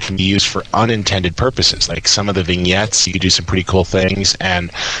in there can be used for unintended purposes. Like some of the vignettes, you can do some pretty cool things.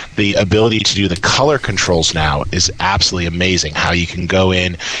 And the ability to do the color controls now is absolutely amazing. How you can go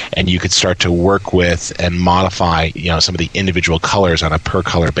in and you could start to work with and modify, some of the individual colors on a per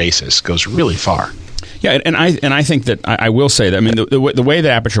color basis goes really far. Yeah, and I think that I will say that the way that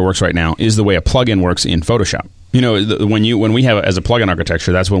Aperture works right now is the way a plugin works in Photoshop. When we have as a plugin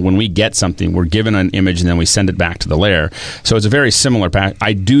architecture, that's when we get something, we're given an image and then we send it back to the layer. So it's a very similar pack.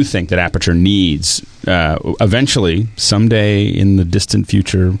 I do think that Aperture needs eventually, someday in the distant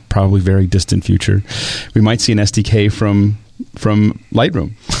future, probably very distant future, we might see an SDK from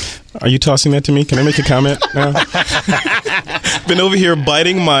Lightroom. Are you tossing that to me? Can I make a comment now? Been over here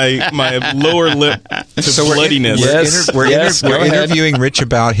biting my lower lip to bloodiness. We're interviewing Rich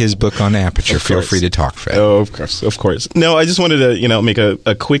about his book on Aperture. Feel free to talk, Fred. Oh, of course. No, I just wanted to make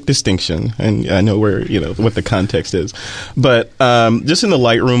a quick distinction, and I know where what the context is, but just in the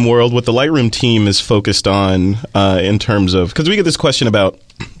Lightroom world, what the Lightroom team is focused on in terms of, because we get this question about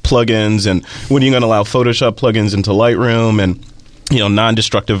plugins and when are you going to allow Photoshop plugins into Lightroom, and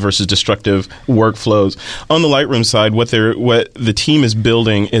non-destructive versus destructive workflows. On the Lightroom side, what the team is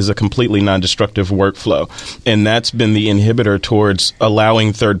building is a completely non-destructive workflow, and that's been the inhibitor towards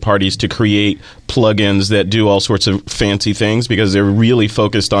allowing third parties to create plugins that do all sorts of fancy things, because they're really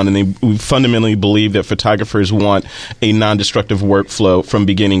focused on, and they fundamentally believe that photographers want a non-destructive workflow from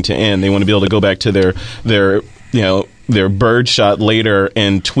beginning to end. They want to be able to go back to their bird shot later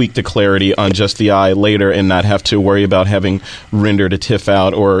and tweak the clarity on just the eye later, and not have to worry about having rendered a TIFF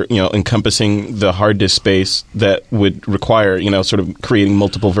out, or encompassing the hard disk space that would require sort of creating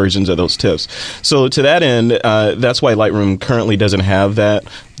multiple versions of those TIFFs. So to that end, that's why Lightroom currently doesn't have that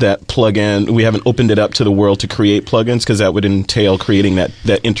plugin. We haven't opened it up to the world to create plugins, because that would entail creating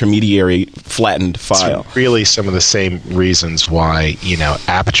that intermediary flattened file. It's really some of the same reasons why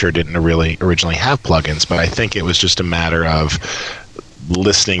Aperture didn't really originally have plugins, but I think it was just a matter of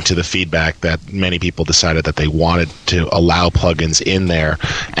listening to the feedback that many people decided that they wanted to allow plugins in there.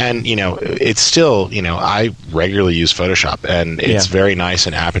 And it's still, I regularly use Photoshop, and it's very nice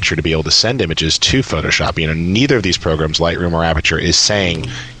in Aperture to be able to send images to Photoshop. Neither of these programs, Lightroom or Aperture, is saying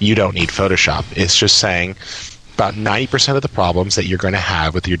you don't need Photoshop. It's just saying about 90% of the problems that you're going to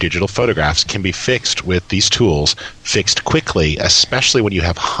have with your digital photographs can be fixed with these tools, fixed quickly, especially when you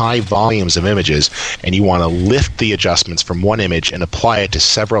have high volumes of images and you want to lift the adjustments from one image and apply it to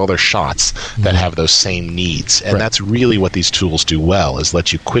several other shots that have those same needs. And that's really what these tools do well, is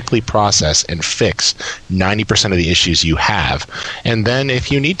let you quickly process and fix 90% of the issues you have. And then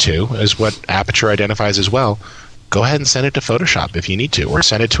if you need to, as what Aperture identifies as well, go ahead and send it to Photoshop if you need to, or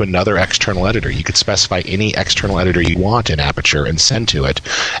send it to another external editor. You could specify any external editor you want in Aperture and send to it.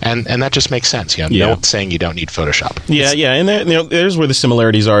 And that just makes sense. No one's saying you don't need Photoshop. Yeah. And there's where the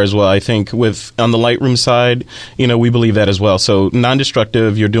similarities are as well. I think on the Lightroom side, we believe that as well. So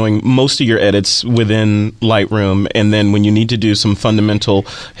non-destructive, you're doing most of your edits within Lightroom, and then when you need to do some fundamental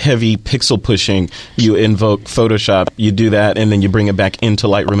heavy pixel pushing, you invoke Photoshop, you do that, and then you bring it back into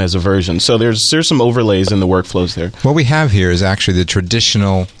Lightroom as a version. So there's some overlays in the workflows there. What we have here is actually the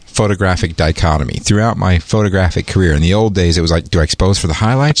traditional photographic dichotomy. Throughout my photographic career, in the old days, it was like, do I expose for the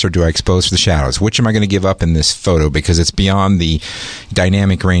highlights or do I expose for the shadows? Which am I going to give up in this photo because it's beyond the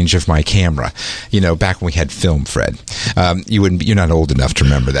dynamic range of my camera? Back when we had film, Fred. You're not old enough to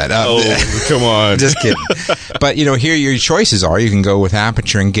remember that. Come on. Just kidding. But, here your choices are. You can go with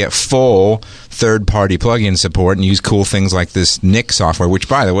Aperture and get full third-party plugin support and use cool things like this Nik software, which,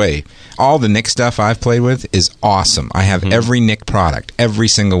 by the way, all the Nik stuff I've played with is awesome. I have every Nik product, every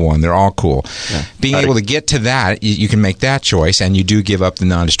single one. They're all cool. Yeah. Being able to get to that, you can make that choice, and you do give up the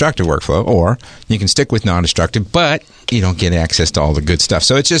non-destructive workflow, or you can stick with non-destructive, but you don't get access to all the good stuff.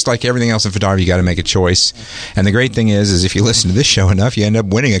 So it's just like everything else in photography, you got to make a choice. And the great thing is if you listen to this show enough, you end up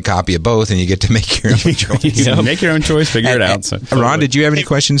winning a copy of both, and you get to make your own choice. Make your own choice, figure it out. So. Ron, did you have any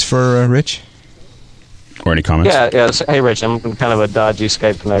questions for Rich? Or any comments? Yeah. Hey, Rich, I'm in kind of a dodgy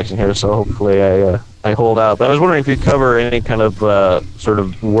Skype connection here, so hopefully I hold out. But I was wondering if you'd cover any kind of sort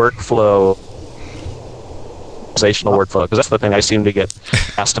of workflow, organizational workflow, because that's the thing I seem to get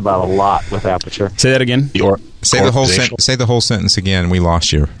asked about a lot with Aperture. Say that again. Say the whole sentence again. We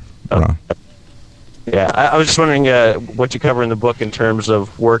lost you. Yeah, I was just wondering what you cover in the book in terms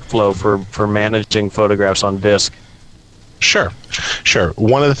of workflow for managing photographs on disk. Sure.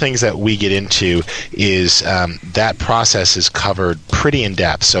 One of the things that we get into is that process is covered pretty in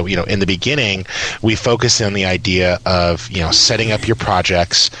depth. So, in the beginning, we focus on the idea of, setting up your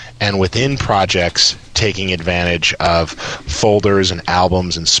projects, and within projects, taking advantage of folders and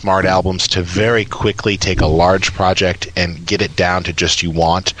albums and smart albums to very quickly take a large project and get it down to just you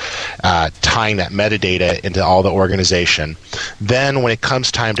want, tying that metadata into all the organization. Then when it comes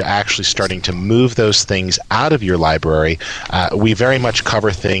time to actually starting to move those things out of your library, we very much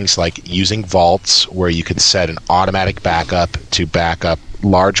cover things like using vaults, where you can set an automatic backup to back up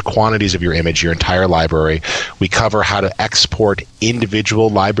large quantities of your image, your entire library. We cover how to export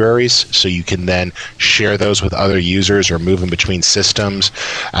individual libraries so you can then share those with other users or move them between systems.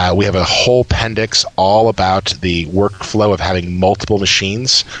 We have a whole appendix all about the workflow of having multiple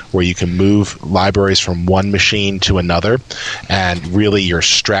machines, where you can move libraries from one machine to another, and really your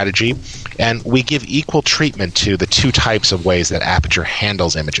strategy. And we give equal treatment to the two types of ways that Aperture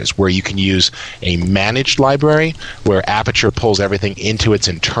handles images, where you can use a managed library, where Aperture pulls everything into its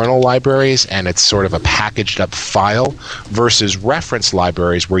internal libraries and it's sort of a packaged up file, versus reference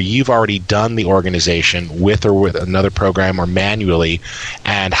libraries, where you've already done the organization with another program or manually,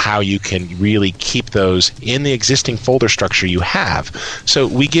 and how you can really keep those in the existing folder structure you have. So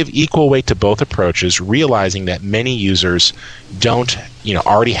we give equal weight to both approaches, realizing that many users don't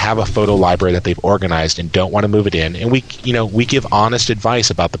already have a photo library that they've organized and don't want to move it in, and we give honest advice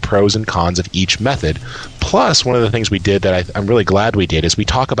about the pros and cons of each method. Plus, one of the things we did that I'm really glad we did is we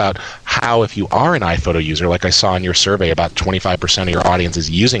talk about how, if you are an iPhoto user, like I saw in your survey, about 25% of your audience is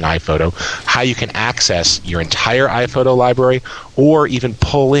using iPhoto, how you can access your entire iPhoto library or even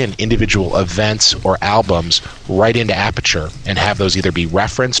pull in individual events or albums right into Aperture and have those either be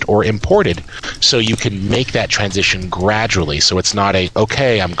referenced or imported, so you can make that transition gradually. So it's not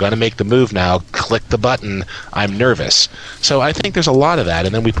okay, I'm going to make the move now, click the button, I'm nervous. So I think there's a lot of that.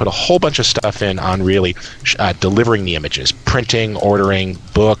 And then we put a whole bunch of stuff in on really delivering the images, printing, ordering,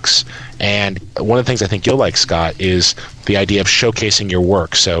 books. And one of the things I think you'll like, Scott, is the idea of showcasing your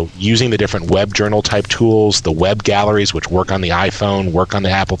work. So using the different web journal type tools, the web galleries, which work on the iPhone, work on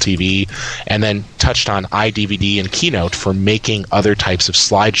the Apple TV, and then touched on iDVD and Keynote for making other types of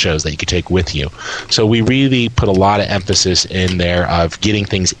slideshows that you could take with you. So we really put a lot of emphasis in there of getting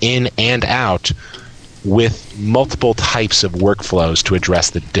things in and out with multiple types of workflows to address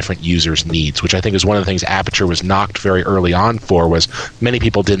the different users' needs, which I think is one of the things Aperture was knocked very early on for. Was many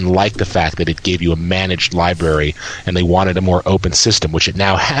people didn't like the fact that it gave you a managed library, and they wanted a more open system, which it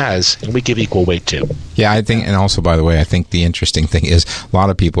now has, and we give equal weight to. Yeah, I think, and also, by the way, I think the interesting thing is a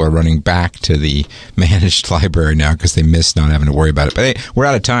lot of people are running back to the managed library now because they miss not having to worry about it. But hey, we're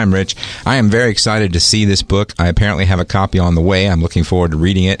out of time, Rich. I am very excited to see this book. I apparently have a copy on the way. I'm looking forward to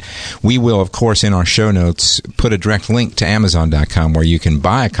reading it. We will, of course, in our show notes, put a direct link to Amazon.com where you can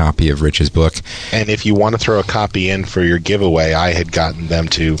buy a copy of Rich's book. And if you want to throw a copy in for your giveaway, I had gotten them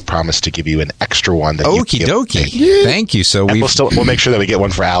to promise to give you an extra one. That Okie dokie. Yeah. Thank you. So we'll make sure that we get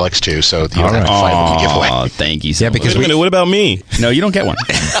one for Alex too, so you don't have to fight with the giveaway. Oh, thank you. So because Wait a minute, what about me? No, you don't get one.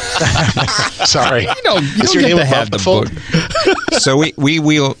 Sorry. You don't get to have the book. So we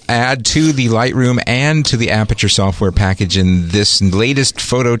will add to the Lightroom and to the Aperture software package in this latest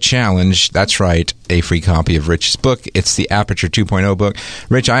photo challenge. That's right, a free copy of Rich's book. It's the Aperture 2.0 book.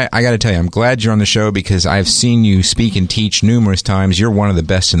 Rich, I got to tell you, I'm glad you're on the show because I've seen you speak and teach numerous times. You're one of the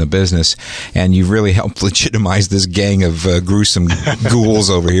best in the business, and you've really helped legitimize this gang of gruesome ghouls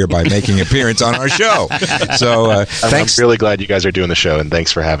over here by making an appearance on our show. So thanks. I'm really glad you guys are doing the show, and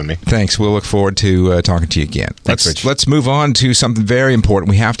thanks for having me. Thanks. We'll look forward to talking to you again. Thanks, Rich. Let's move on to something very important.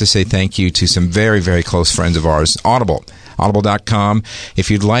 We have to say thank you to some very, very close friends of ours, Audible. Audible.com. If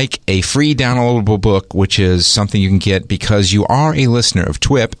you'd like a free downloadable book, which is something you can get because you are a listener of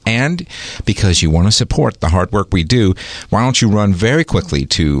TWIP and because you want to support the hard work we do, why don't you run very quickly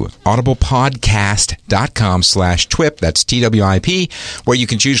to audiblepodcast.com/TWIP, that's TWIP, where you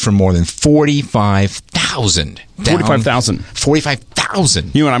can choose from more than 45,000. 45,000.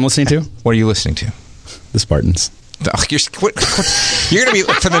 45,000. You know what I'm listening to? What are you listening to? The Spartans. You're going to be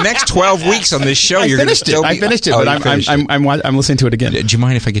for the next 12 weeks on this show. I finished it, but I'm listening to it again. Do you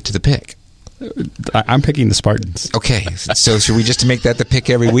mind if I get to the pick? I'm picking the Spartans. Okay, so should we just make that the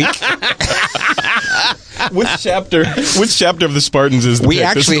pick every week? Which chapter of the Spartans is the We pick?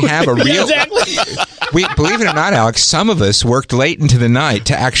 actually have a real... We, believe it or not, Alex, some of us worked late into the night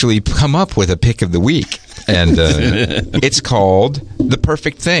to actually come up with a pick of the week. And it's called The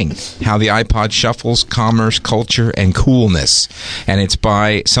Perfect Thing, How the iPod Shuffles Commerce, Culture, and Coolness. And it's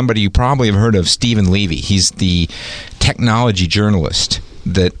by somebody you probably have heard of, Stephen Levy. He's the technology journalist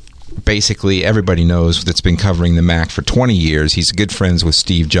that basically everybody knows that's been covering the Mac for 20 years. He's good friends with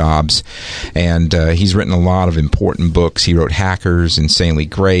Steve Jobs, and he's written a lot of important books. He wrote Hackers, Insanely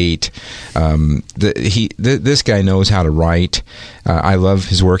Great. This guy knows how to write. I love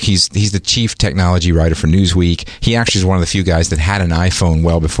his work. He's the chief technology writer for Newsweek. He actually is one of the few guys that had an iPhone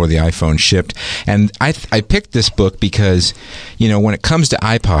well before the iPhone shipped. And I picked this book because, when it comes to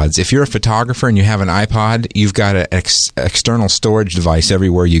iPods, if you're a photographer and you have an iPod, you've got an external storage device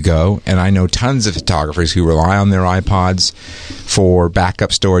everywhere you go. And I know tons of photographers who rely on their iPods for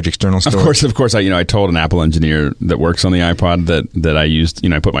backup storage, external storage. Of course. I told an Apple engineer that works on the iPod that I used.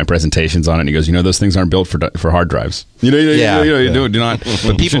 I put my presentations on it, and he goes, those things aren't built for hard drives. Do not.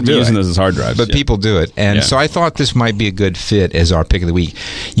 But people do using those as hard drives. But people do it, and so I thought this might be a good fit as our pick of the week.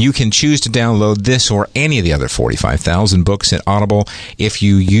 You can choose to download this or any of the other 45,000 books at Audible if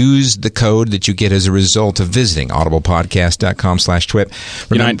you use the code that you get as a result of visiting audiblepodcast.com/TWIP.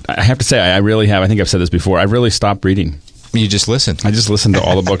 I have to say, I really have. I think I've said this before. I've really stopped reading. You just listen. I just listen to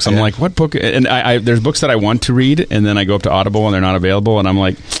all the books. I'm like, what book? And there's books that I want to read, and then I go up to Audible, and they're not available, and I'm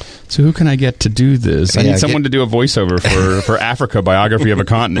like, So who can I get to do this? I Yeah, need someone to do a voiceover for Africa, Biography of a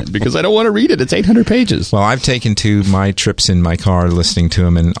Continent, because I don't want to read it. It's 800 pages. Well, I've taken to my trips in my car listening to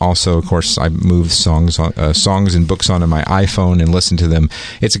them, and also, of course, I moved songs and books onto my iPhone and listen to them.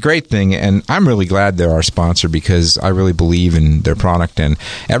 It's a great thing, and I'm really glad they're our sponsor because I really believe in their product, and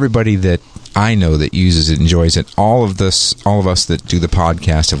everybody that I know that uses it, enjoys it. All of us that do the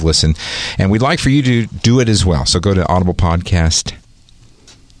podcast have listened, and we'd like for you to do it as well. So go to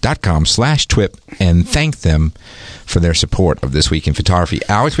audiblepodcast.com/TWIP and thank them for their support of This Week in Photography.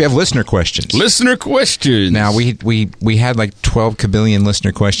 Alex, we have listener questions. Listener questions. Now, we had like 12 kabillion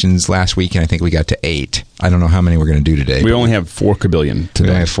listener questions last week, and I think we got to 8. I don't know how many we're going to do today. We only have 4 kabillion today. We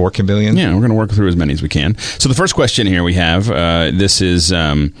only have 4 kabillion? Yeah, we're going to work through as many as we can. So the first question here we have, this is,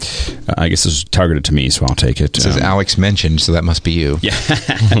 I guess this is targeted to me, so I'll take it. It says Alex mentioned, so that must be you. Yeah.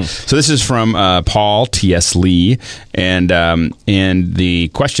 So this is from Paul T.S. Lee, and the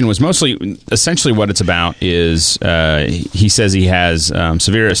question was essentially what it's about is he says he has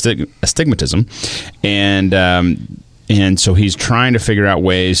severe astigmatism, and so he's trying to figure out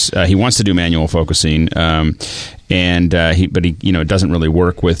ways. He wants to do manual focusing, but he it doesn't really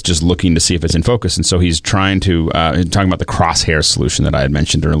work with just looking to see if it's in focus. And so he's trying to talking about the crosshair solution that I had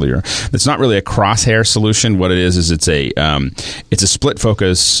mentioned earlier. It's not really a crosshair solution. What it is it's a split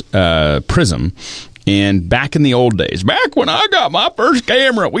focus prism. And back in the old days, back when I got my first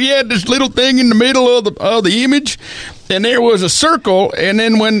camera, we had this little thing in the middle of the image, and there was a circle. And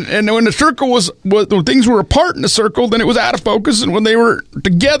then when the circle was when things were apart in the circle, then it was out of focus. And when they were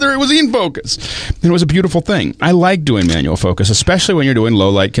together, it was in focus. And it was a beautiful thing. I like doing manual focus, especially when you're doing low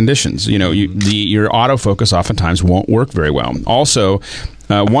light conditions. Your autofocus oftentimes won't work very well. Also,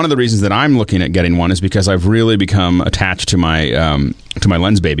 one of the reasons that I'm looking at getting one is because I've really become attached to my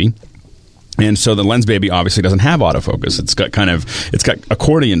Lens Baby. And so the Lens Baby obviously doesn't have autofocus. It's got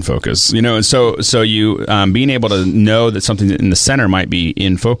accordion focus, and so you being able to know that something in the center might be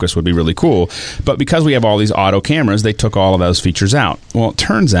in focus would be really cool. But because we have all these auto cameras, they took all of those features out. Well, it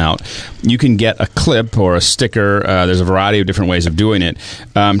turns out you can get a clip or a sticker. There's a variety of different ways of doing it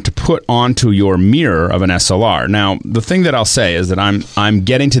to put onto your mirror of an SLR. Now, the thing that I'll say is that I'm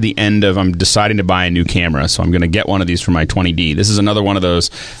getting to the end of I'm deciding to buy a new camera, so I'm going to get one of these for my 20D. This is another one of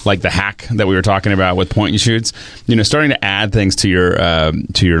those like the hack that we were talking about with point and shoots, starting to add things to your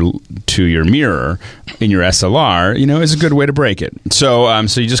mirror in your SLR, is a good way to break it. So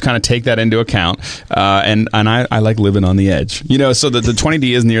you just kind of take that into account, and I like living on the edge, so the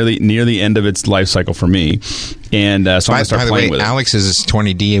 20D is near the end of its life cycle for me, and so I'm going to start playing with it. Alex's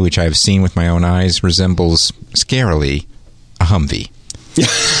 20D, which I've seen with my own eyes, resembles scarily a Humvee.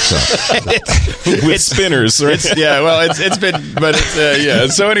 So. With spinners, right? It's been, but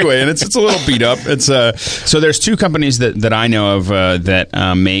it's So anyway, and it's a little beat up. It's so there's 2 companies that I know of that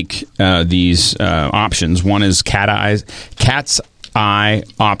make these options. One is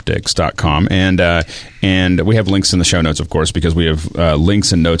cat'sEyeoptics.com, and we have links in the show notes, of course, because we have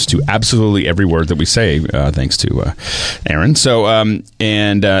links and notes to absolutely every word that we say, thanks to Aaron. So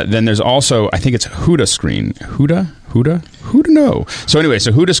then there's also, I think it's Huda Screen. Huda know. So anyway,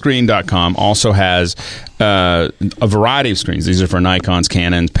 so HudaScreen.com also has a variety of screens. These are for Nikons,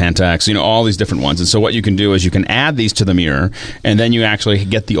 Canons, Pentax, all these different ones. And so what you can do is you can add these to the mirror, and then you actually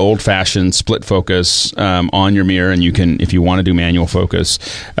get the old-fashioned split focus on your mirror, and you can, if you want to do manual focus,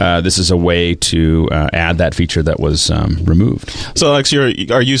 this is a way to add that feature that was removed. So, Alex,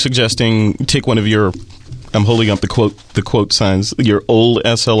 are you suggesting take one of your I'm holding up the quote signs, your old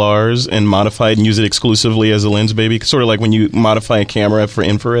SLRs, and modify it and use it exclusively as a Lens Baby, sort of like when you modify a camera for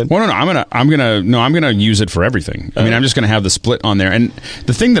infrared? Well, no, I'm gonna use it for everything. I mean, I'm just gonna have the split on there. And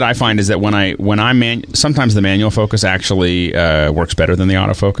the thing that I find is that sometimes the manual focus actually works better than the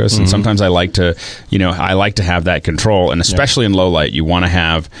autofocus, and sometimes I like to have that control, and especially in low light, you want to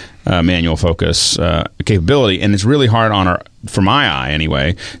have manual focus capability, and it's really hard for my eye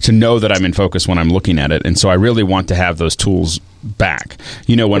anyway, to know that I'm in focus when I'm looking at it, and so I really want to have those tools back,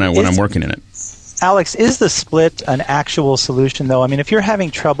 when I'm working in it. Alex, is the split an actual solution, though? I mean, if you're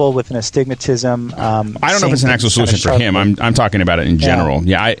having trouble with an astigmatism... I don't know if it's an actual solution for him. I'm talking about it in general.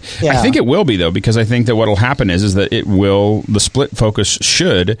 I think it will be, though, because I think that what will happen is that the split focus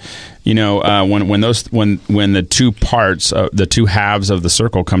should... when the two parts, the two halves of the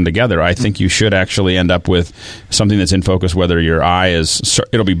circle come together, I think you should actually end up with something that's in focus. Whether your eye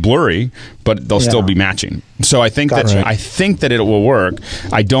it'll be blurry, but they'll still be matching. So I think that it will work.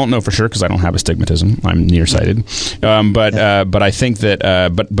 I don't know for sure because I don't have astigmatism. I'm nearsighted, but I think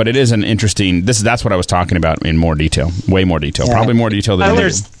that but it is an interesting. That's what I was talking about in more detail, way more detail, probably more detail than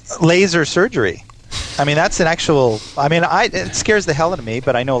there's laser surgery. I mean, that's an actual. I mean, it scares the hell out of me,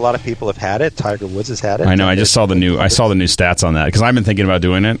 but I know a lot of people have had it. Tiger Woods has had it. I know. I just saw the new. I saw the new stats on that because I've been thinking about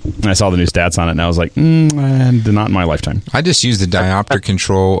doing it. And I saw the new stats on it, and I was like, not in my lifetime. I just use the diopter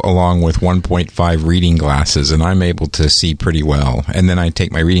control along with 1.5 reading glasses, and I'm able to see pretty well. And then I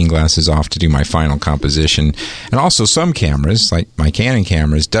take my reading glasses off to do my final composition. And also, some cameras, like my Canon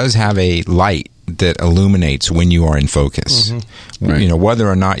cameras, does have a light that illuminates when you are in focus. Right. You know, whether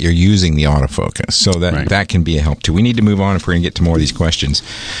or not you're using the autofocus. So that can be a help too. We need to move on if we're going to get to more of these questions.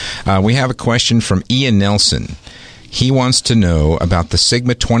 We have a question from Ian Nelson. He wants to know about the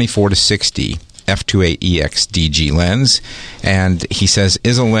Sigma 24-60 f2.8EX DG lens, and he says,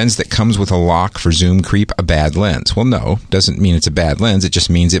 is a lens that comes with a lock for zoom creep a bad lens? Well, no, doesn't mean it's a bad lens. It just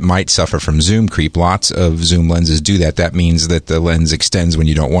means it might suffer from zoom creep. Lots of zoom lenses do that. That means that the lens extends when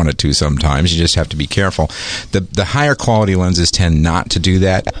you don't want it to sometimes. You just have to be careful. The higher quality lenses tend not to do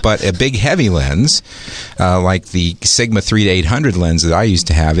that, but a big heavy lens, like the Sigma 3-800 lens that I used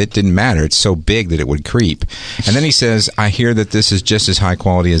to have, it didn't matter. It's so big that it would creep. And then he says, I hear that this is just as high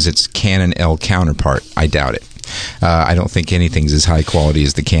quality as its Canon L counterpart. I doubt it. I don't think anything's as high quality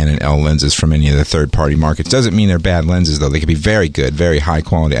as the Canon L lenses from any of the third-party markets. Doesn't mean they're bad lenses, though. They could be very good, very high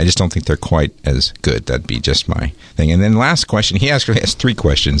quality. I just don't think they're quite as good. That'd be just my thing. And then last question, he has 3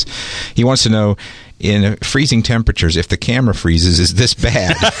 questions. He wants to know, in freezing temperatures, if the camera freezes, is this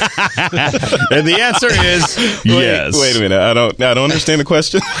bad? And the answer is yes. Wait a minute. I don't understand the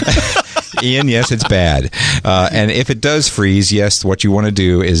question. Ian, yes, it's bad. And if it does freeze, yes, what you want to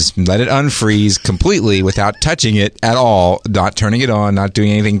do is let it unfreeze completely without touching it at all, not turning it on, not doing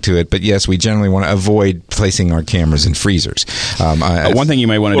anything to it. But yes, we generally want to avoid placing our cameras in freezers. One thing you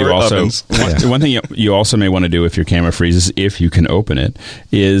may want to do also, one thing you also may want to do if your camera freezes, if you can open it,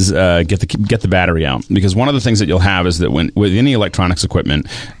 is get the battery out. Because one of the things that you'll have is that with any electronics equipment,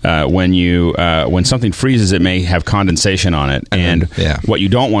 when something freezes, it may have condensation on it, and what you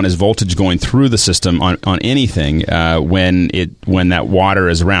don't want is voltage going through the system on anything when that water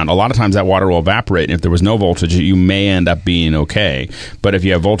is around. A lot of times that water will evaporate, and if there was no voltage, you may end up being okay. But if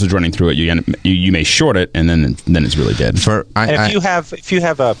you have voltage running through it, you may short it, and then it's really dead. If you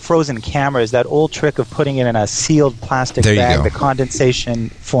have a frozen camera, is that old trick of putting it in a sealed plastic bag? The condensation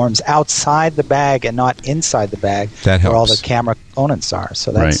forms outside the bag and not inside the bag, that helps. Where all the camera components are.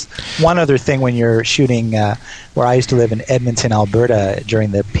 So that's one other thing when you're shooting. Where I used to live in Edmonton, Alberta,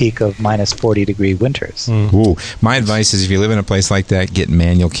 during the peak of minus 40-degree winters. Ooh. My advice is, if you live in a place like that, get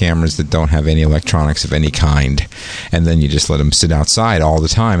manual cameras that don't have any electronics of any kind, and then you just let them sit outside all the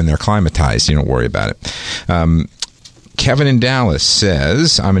time, and they're climatized. You don't worry about it. Kevin in Dallas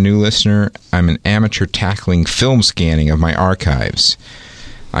says, I'm a new listener. I'm an amateur tackling film scanning of my archives.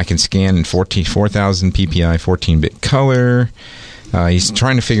 I can scan in 4,000 ppi, 14-bit color. He's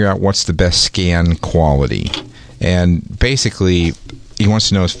trying to figure out what's the best scan quality. And basically, he wants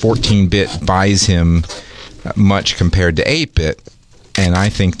to know if 14-bit buys him much compared to 8-bit. And I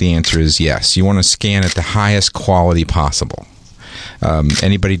think the answer is yes. You want to scan at the highest quality possible.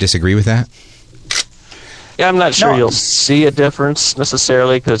 Anybody disagree with that? Yeah, I'm not sure you'll see a difference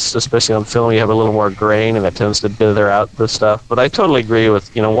necessarily, because especially on film you have a little more grain, and that tends to dither out the stuff. But I totally agree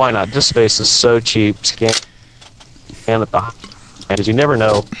with, why not? Disk space is so cheap. Scan at the because you never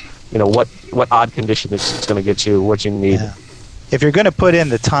know, what odd condition it's going to get you, what you need. Yeah. If you're going to put in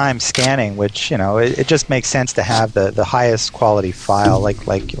the time scanning, which it just makes sense to have the highest quality file,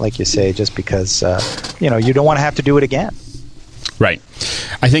 like you say, just because you don't want to have to do it again. Right.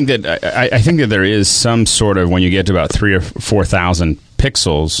 I think that there is some sort of, when you get to about 3,000 or 4,000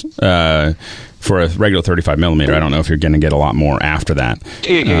 pixels for a regular 35 millimeter. I don't know if you're going to get a lot more after that.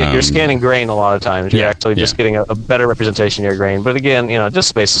 You're scanning grain a lot of times. You're actually just getting a better representation of your grain. But again, disk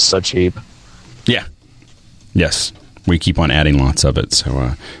space is so cheap. Yeah. Yes. We keep on adding lots of it.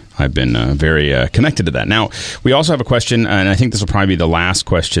 So I've been very connected to that. Now, we also have a question, and I think this will probably be the last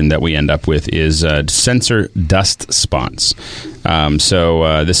question that we end up with, is sensor dust spots.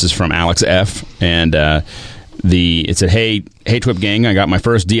 So this is from Alex F. And it said, Hey Twip Gang, I got my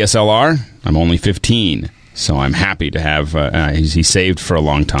first DSLR. I'm only 15. So I'm happy to have. He saved for a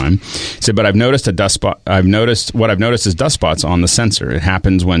long time. He said, but I've noticed a dust spot. What I've noticed is dust spots on the sensor. It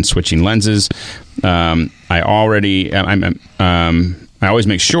happens when switching lenses. I always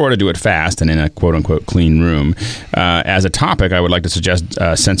make sure to do it fast and in a quote-unquote clean room. As a topic, I would like to suggest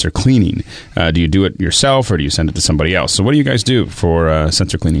sensor cleaning. Do you do it yourself, or do you send it to somebody else? So what do you guys do for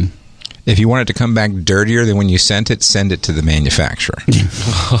sensor cleaning? If you want it to come back dirtier than when you send it to the manufacturer.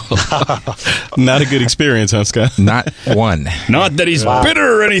 Not a good experience, huh, Scott? Not one. Not that he's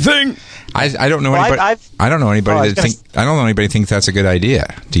bitter or anything. I don't know Well, anybody. I don't know anybody that thinks that's a good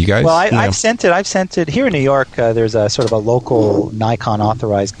idea. Do you guys? Well, I've sent it here in New York. There's a sort of a local Nikon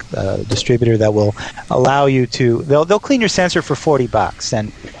authorized distributor that will allow you to. They'll clean your sensor for $40,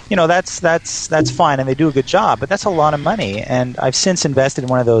 and that's fine, and they do a good job. But that's a lot of money, and I've since invested in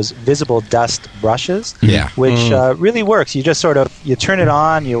one of those visible dust brushes, which really works. You just you turn it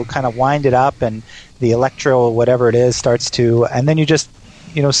on, you kind of wind it up, and the electro whatever it is starts to, and then you just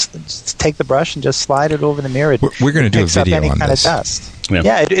take the brush and just slide it over the mirror. We're going to do a video any on kind this. Of dust.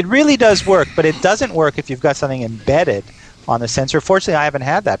 Yeah, it really does work, but it doesn't work if you've got something embedded on the sensor. Fortunately, I haven't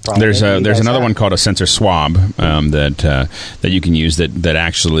had that problem. There's another one called a sensor swab that you can use that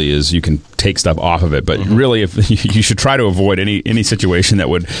actually is, you can take stuff off of it. But really, if you should try to avoid any situation that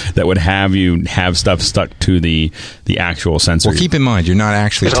would have you have stuff stuck to the actual sensor. Well, keep in mind, you're not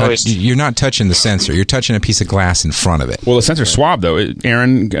actually you're not touching the sensor. You're touching a piece of glass in front of it. Well, the sensor swab, though,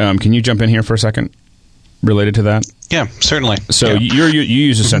 Aaron, can you jump in here for a second related to that? Yeah, certainly. So you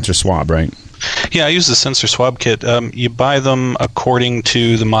use a sensor swab, right? Yeah, I use the sensor swab kit. You buy them according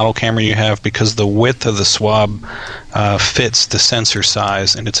to the model camera you have, because the width of the swab fits the sensor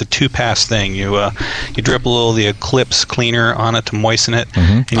size, and it's a 2-pass thing. You drip a little of the Eclipse cleaner on it to moisten it,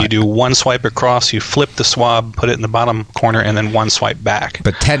 and you do one swipe across, you flip the swab, put it in the bottom corner, and then one swipe back.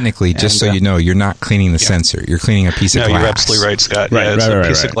 But technically, just so you know, you're not cleaning the sensor. You're cleaning a piece of glass. No, you're absolutely right, Scott. It's a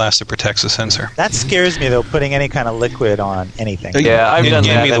piece of glass that protects the sensor. That scares me, though, putting any kind of liquid on anything. Yeah, I've done that.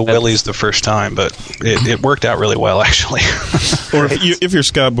 It gave me the willies the first time, but it worked out really well, actually. Or if you're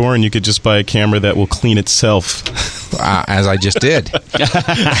Scott Bourne, you could just buy a camera that will clean itself. As I just did.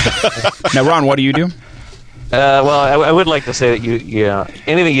 Now, Ron, what do you do? Well, I would like to say that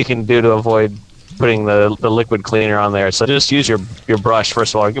anything you can do to avoid putting the liquid cleaner on there. So just use your brush,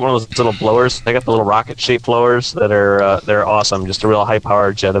 first of all. Get one of those little blowers. They got the little rocket-shaped blowers that are they're awesome. Just a real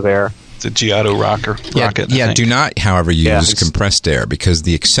high-powered jet of air. The Giotto rocket. Yeah, do not, however, use compressed air, because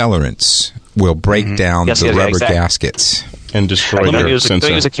the accelerants will break down the rubber gaskets and destroy your sensor.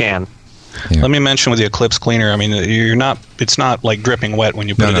 Don't use a can. Yeah. Let me mention with the Eclipse cleaner, I mean, it's not like dripping wet when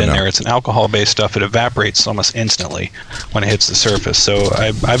you put it in there. It's an alcohol-based stuff. It evaporates almost instantly when it hits the surface. So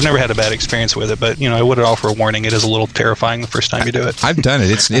I've never had a bad experience with it, but I would offer a warning. It is a little terrifying the first time you do it. I've done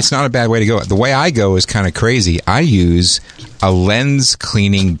it. It's not a bad way to go. The way I go is kind of crazy. I use a lens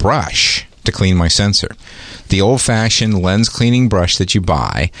cleaning brush to clean my sensor. The old-fashioned lens cleaning brush that you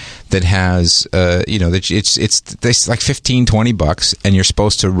buy that has, it's like $15-$20, and you're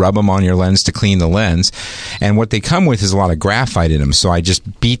supposed to rub them on your lens to clean the lens. And what they come with is a lot of graphite in them, so I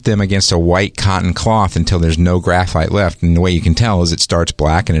just beat them against a white cotton cloth until there's no graphite left. And the way you can tell is it starts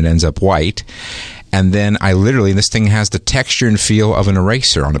black and it ends up white. And then this thing has the texture and feel of an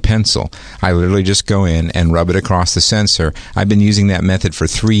eraser on a pencil. I literally just go in and rub it across the sensor. I've been using that method for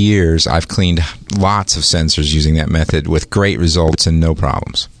 3 years. I've cleaned lots of sensors using that method with great results and no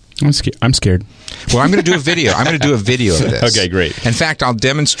problems. I'm scared. Well, I'm going to do a video. I'm going to do a video of this. Okay, great. In fact, I'll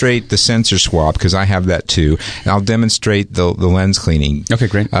demonstrate the sensor swab, because I have that too. And I'll demonstrate the lens cleaning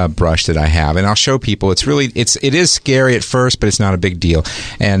brush that I have. And I'll show people. It is scary at first, but it's not a big deal.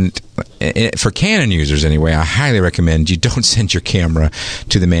 And for Canon users anyway, I highly recommend you don't send your camera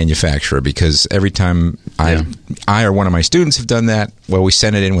to the manufacturer, because every time I or one of my students have done that, well, we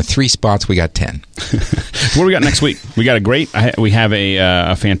sent it in with 3 spots, we got 10. What do we got next week? We got we have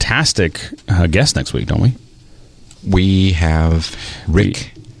a fantastic guest next week, don't we? We have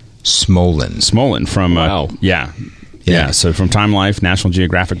Rick Smolin. Smolin from Yeah, so from Time Life, National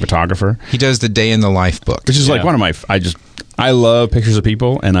Geographic photographer. He does the Day in the Life book. Which is like one of my... I love pictures of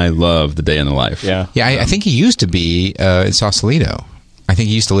people, and I love the Day in the Life. Yeah, I think he used to be in Sausalito. I think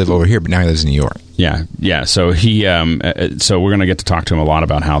he used to live over here, but now he lives in New York. Yeah. So so we're going to get to talk to him a lot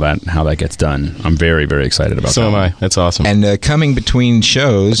about how that gets done. I'm very, very excited about that. So am I. That's awesome. And coming between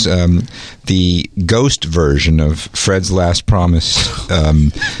shows, the ghost version of Fred's Last Promise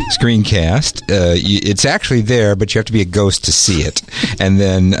screencast. It's actually there, but you have to be a ghost to see it. And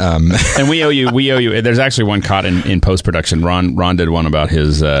then, and we owe you. There's actually one caught in post production. Ron did one about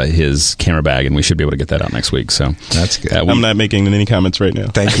his camera bag, and we should be able to get that out next week. So that's good. I'm not making any comments right now.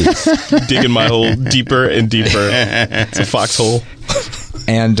 Thank you. Digging my hole deeper and deeper. It's a foxhole.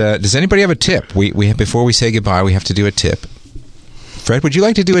 And does anybody have a tip? We before we say goodbye, we have to do a tip. Fred, would you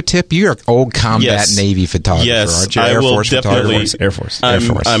like to do a tip? You're an old combat Navy photographer, aren't you? I will Force definitely. Air Force.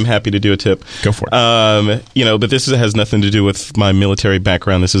 I'm happy to do a tip. Go for it. But this has nothing to do with my military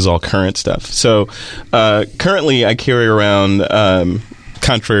background. This is all current stuff. So currently I carry around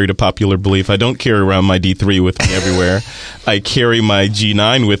contrary to popular belief, I don't carry around my D3 with me everywhere. I carry my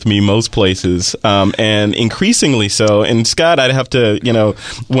G9 with me most places, and increasingly so. And Scott, I'd have to,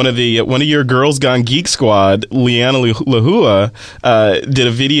 one of your Girls Gone Geek Squad, Leanna Lahua, did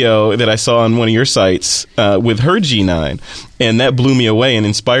a video that I saw on one of your sites with her G9. And that blew me away and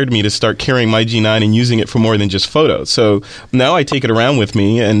inspired me to start carrying my G9 and using it for more than just photos. So now I take it around with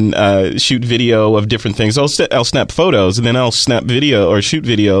me and shoot video of different things. I'll snap photos, and then I'll snap video or shoot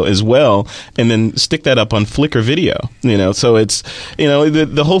video as well, and then stick that up on Flickr video. So it's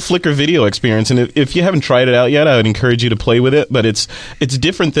the whole Flickr video experience. And if you haven't tried it out yet, I would encourage you to play with it. But it's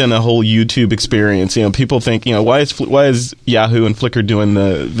different than a whole YouTube experience. People think why is Yahoo and Flickr doing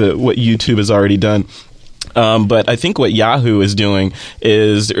the what YouTube has already done. But I think what Yahoo is doing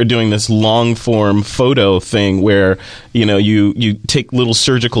is they're doing this long form photo thing where you take little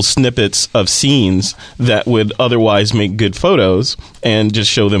surgical snippets of scenes that would otherwise make good photos and just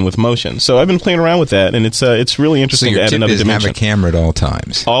show them with motion. So I've been playing around with that, and it's really interesting to add another dimension. Have a camera at all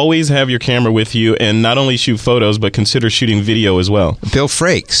times. Always have your camera with you, and not only shoot photos, but consider shooting video as well. Bill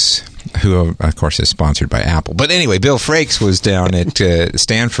Frakes, who, of course, is sponsored by Apple. But anyway, Bill Frakes was down at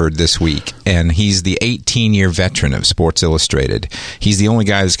Stanford this week, and he's the 18-year veteran of Sports Illustrated. He's the only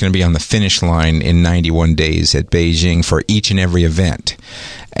guy that's going to be on the finish line in 91 days at Beijing for each and every event.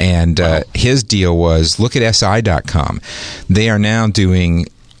 And his deal was, look at SI.com. They are now doing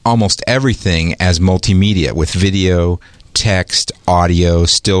almost everything as multimedia with video, text, audio,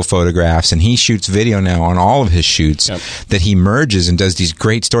 still photographs, and he shoots video now on all of his shoots that he merges and does these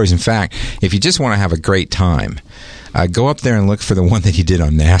great stories. In fact, if you just want to have a great time, go up there and look for the one that he did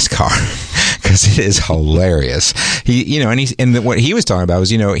on NASCAR because it is hilarious. What he was talking about was,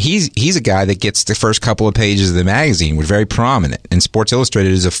 he's a guy that gets the first couple of pages of the magazine, was very prominent. And Sports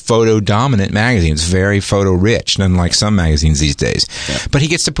Illustrated is a photo dominant magazine. It's very photo rich, unlike some magazines these days. Yeah. But he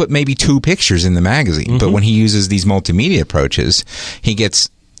gets to put maybe 2 pictures in the magazine. Mm-hmm. But when he uses these multimedia approaches, he gets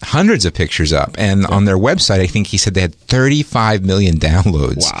hundreds of pictures up. And on their website, I think he said they had 35 million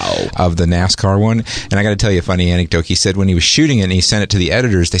downloads of the NASCAR one. And I got to tell you a funny anecdote. He said when he was shooting it and he sent it to the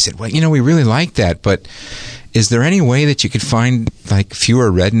editors, they said, well, we really like that, but is there any way that you could find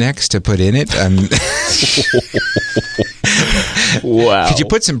fewer rednecks to put in it? Wow. Could you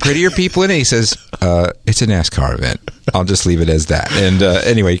put some prettier people in it? He says, it's a NASCAR event. I'll just leave it as that. And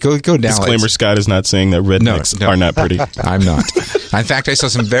anyway, go down. Disclaimer, Scott is not saying that rednecks are not pretty. I'm not. In fact, I saw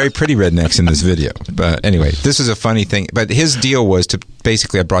some very pretty rednecks in this video. But anyway, this is a funny thing. But his deal was to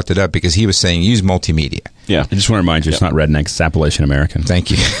basically, I brought that up because he was saying use multimedia. Yeah. I just want to remind you, it's not rednecks, it's Appalachian American.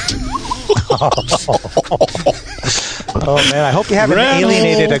 Thank you. Oh man, I hope you haven't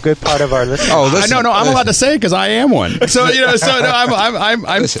alienated a good part of our listeners. Oh, listen, no, I'm allowed to say it because I am one. So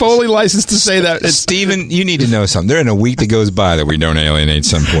I'm fully licensed to say that. Stephen, you need to know something. There ain't a week that goes by that we don't alienate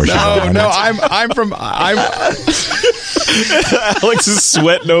some portion. Alex is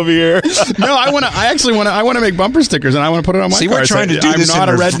sweating over here. No, I want to make bumper stickers and I want to put it on my car. We're trying to do this. I'm not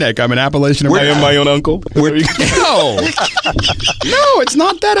a redneck. I'm an Appalachian American. I am my own uncle. No, it's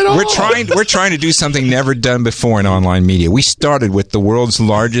not that at all. We're trying to do something never done before in online media. We started with the world's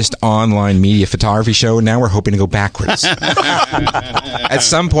largest online media photography show, and now we're hoping to go backwards. At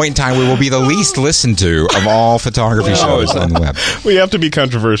some point in time, we will be the least listened to of all photography shows on the web. We have to be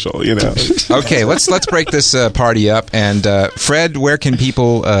controversial, Okay, let's break this party up. And Fred, where can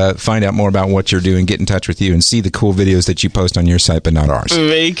people find out more about what you're doing, get in touch with you, and see the cool videos that you post on your site, but not ours?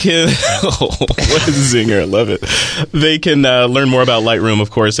 They can... what a zinger. I love it. They can learn more about Lightroom,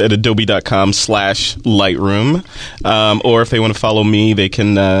 of course, at adobe.com/Lightroom. Or if they want to follow me, they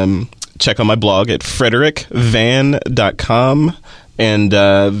can check on my blog at frederickvan.com. And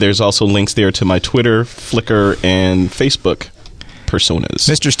there's also links there to my Twitter, Flickr, and Facebook personas.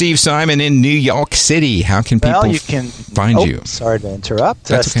 Mr. Steve Simon in New York City. How can people find you? Sorry to interrupt.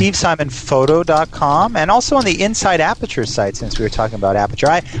 SteveSimonPhoto.com, and also on the Inside Aperture site, since we were talking about Aperture.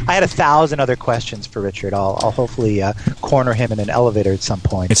 I had 1,000 other questions for Richard. I'll hopefully corner him in an elevator at some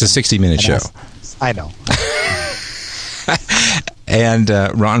point. It's a 60-minute show. I know. And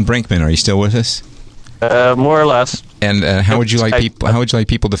Ron Brinkman, are you still with us? More or less. And how would you like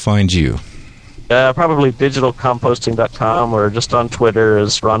people to find you? Probably digitalcomposting.com, or just on Twitter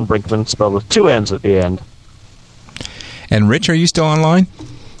as Ron Brinkman, spelled with 2 N's at the end. And Rich, are you still online?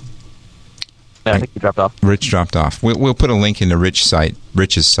 Yeah, I think he dropped off. Rich dropped off. We'll put a link into Rich's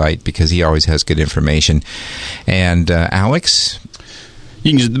site because he always has good information. And Alex?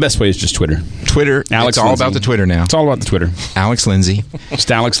 You can the best way is just Twitter. Twitter. Alex it's all Lindsay. about the Twitter now. It's all about the Twitter. Alex Lindsay.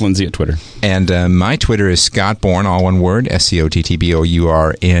 Just Alex Lindsay at Twitter. And my Twitter is Scott Bourne, all one word,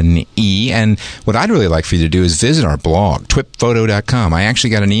 ScottBourne. And what I'd really like for you to do is visit our blog, twipphoto.com. I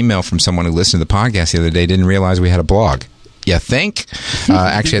actually got an email from someone who listened to the podcast the other day, didn't realize we had a blog. You think?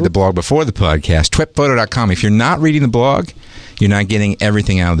 Actually had the blog before the podcast, twipphoto.com. If you're not reading the blog, you're not getting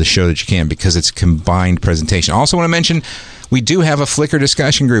everything out of the show that you can because it's a combined presentation. Also want to mention, we do have a Flickr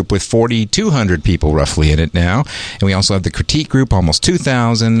discussion group with 4,200 people roughly in it now. And we also have the critique group, almost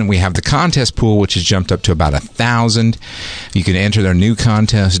 2,000. We have the contest pool, which has jumped up to about 1,000. You can enter their new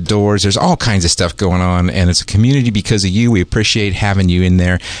contest doors. There's all kinds of stuff going on. And it's a community because of you. We appreciate having you in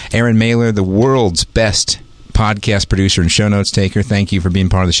there. Aaron Mailer, the world's best podcast producer and show notes taker. Thank you for being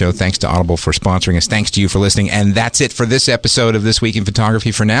part of the show. Thanks to Audible for sponsoring us. Thanks to you for listening. And that's it for this episode of This Week in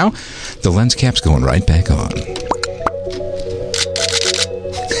Photography for now. The lens cap's going right back on.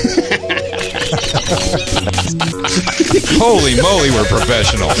 Holy moly, we're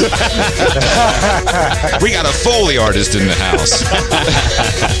professional. We got a Foley artist in the house.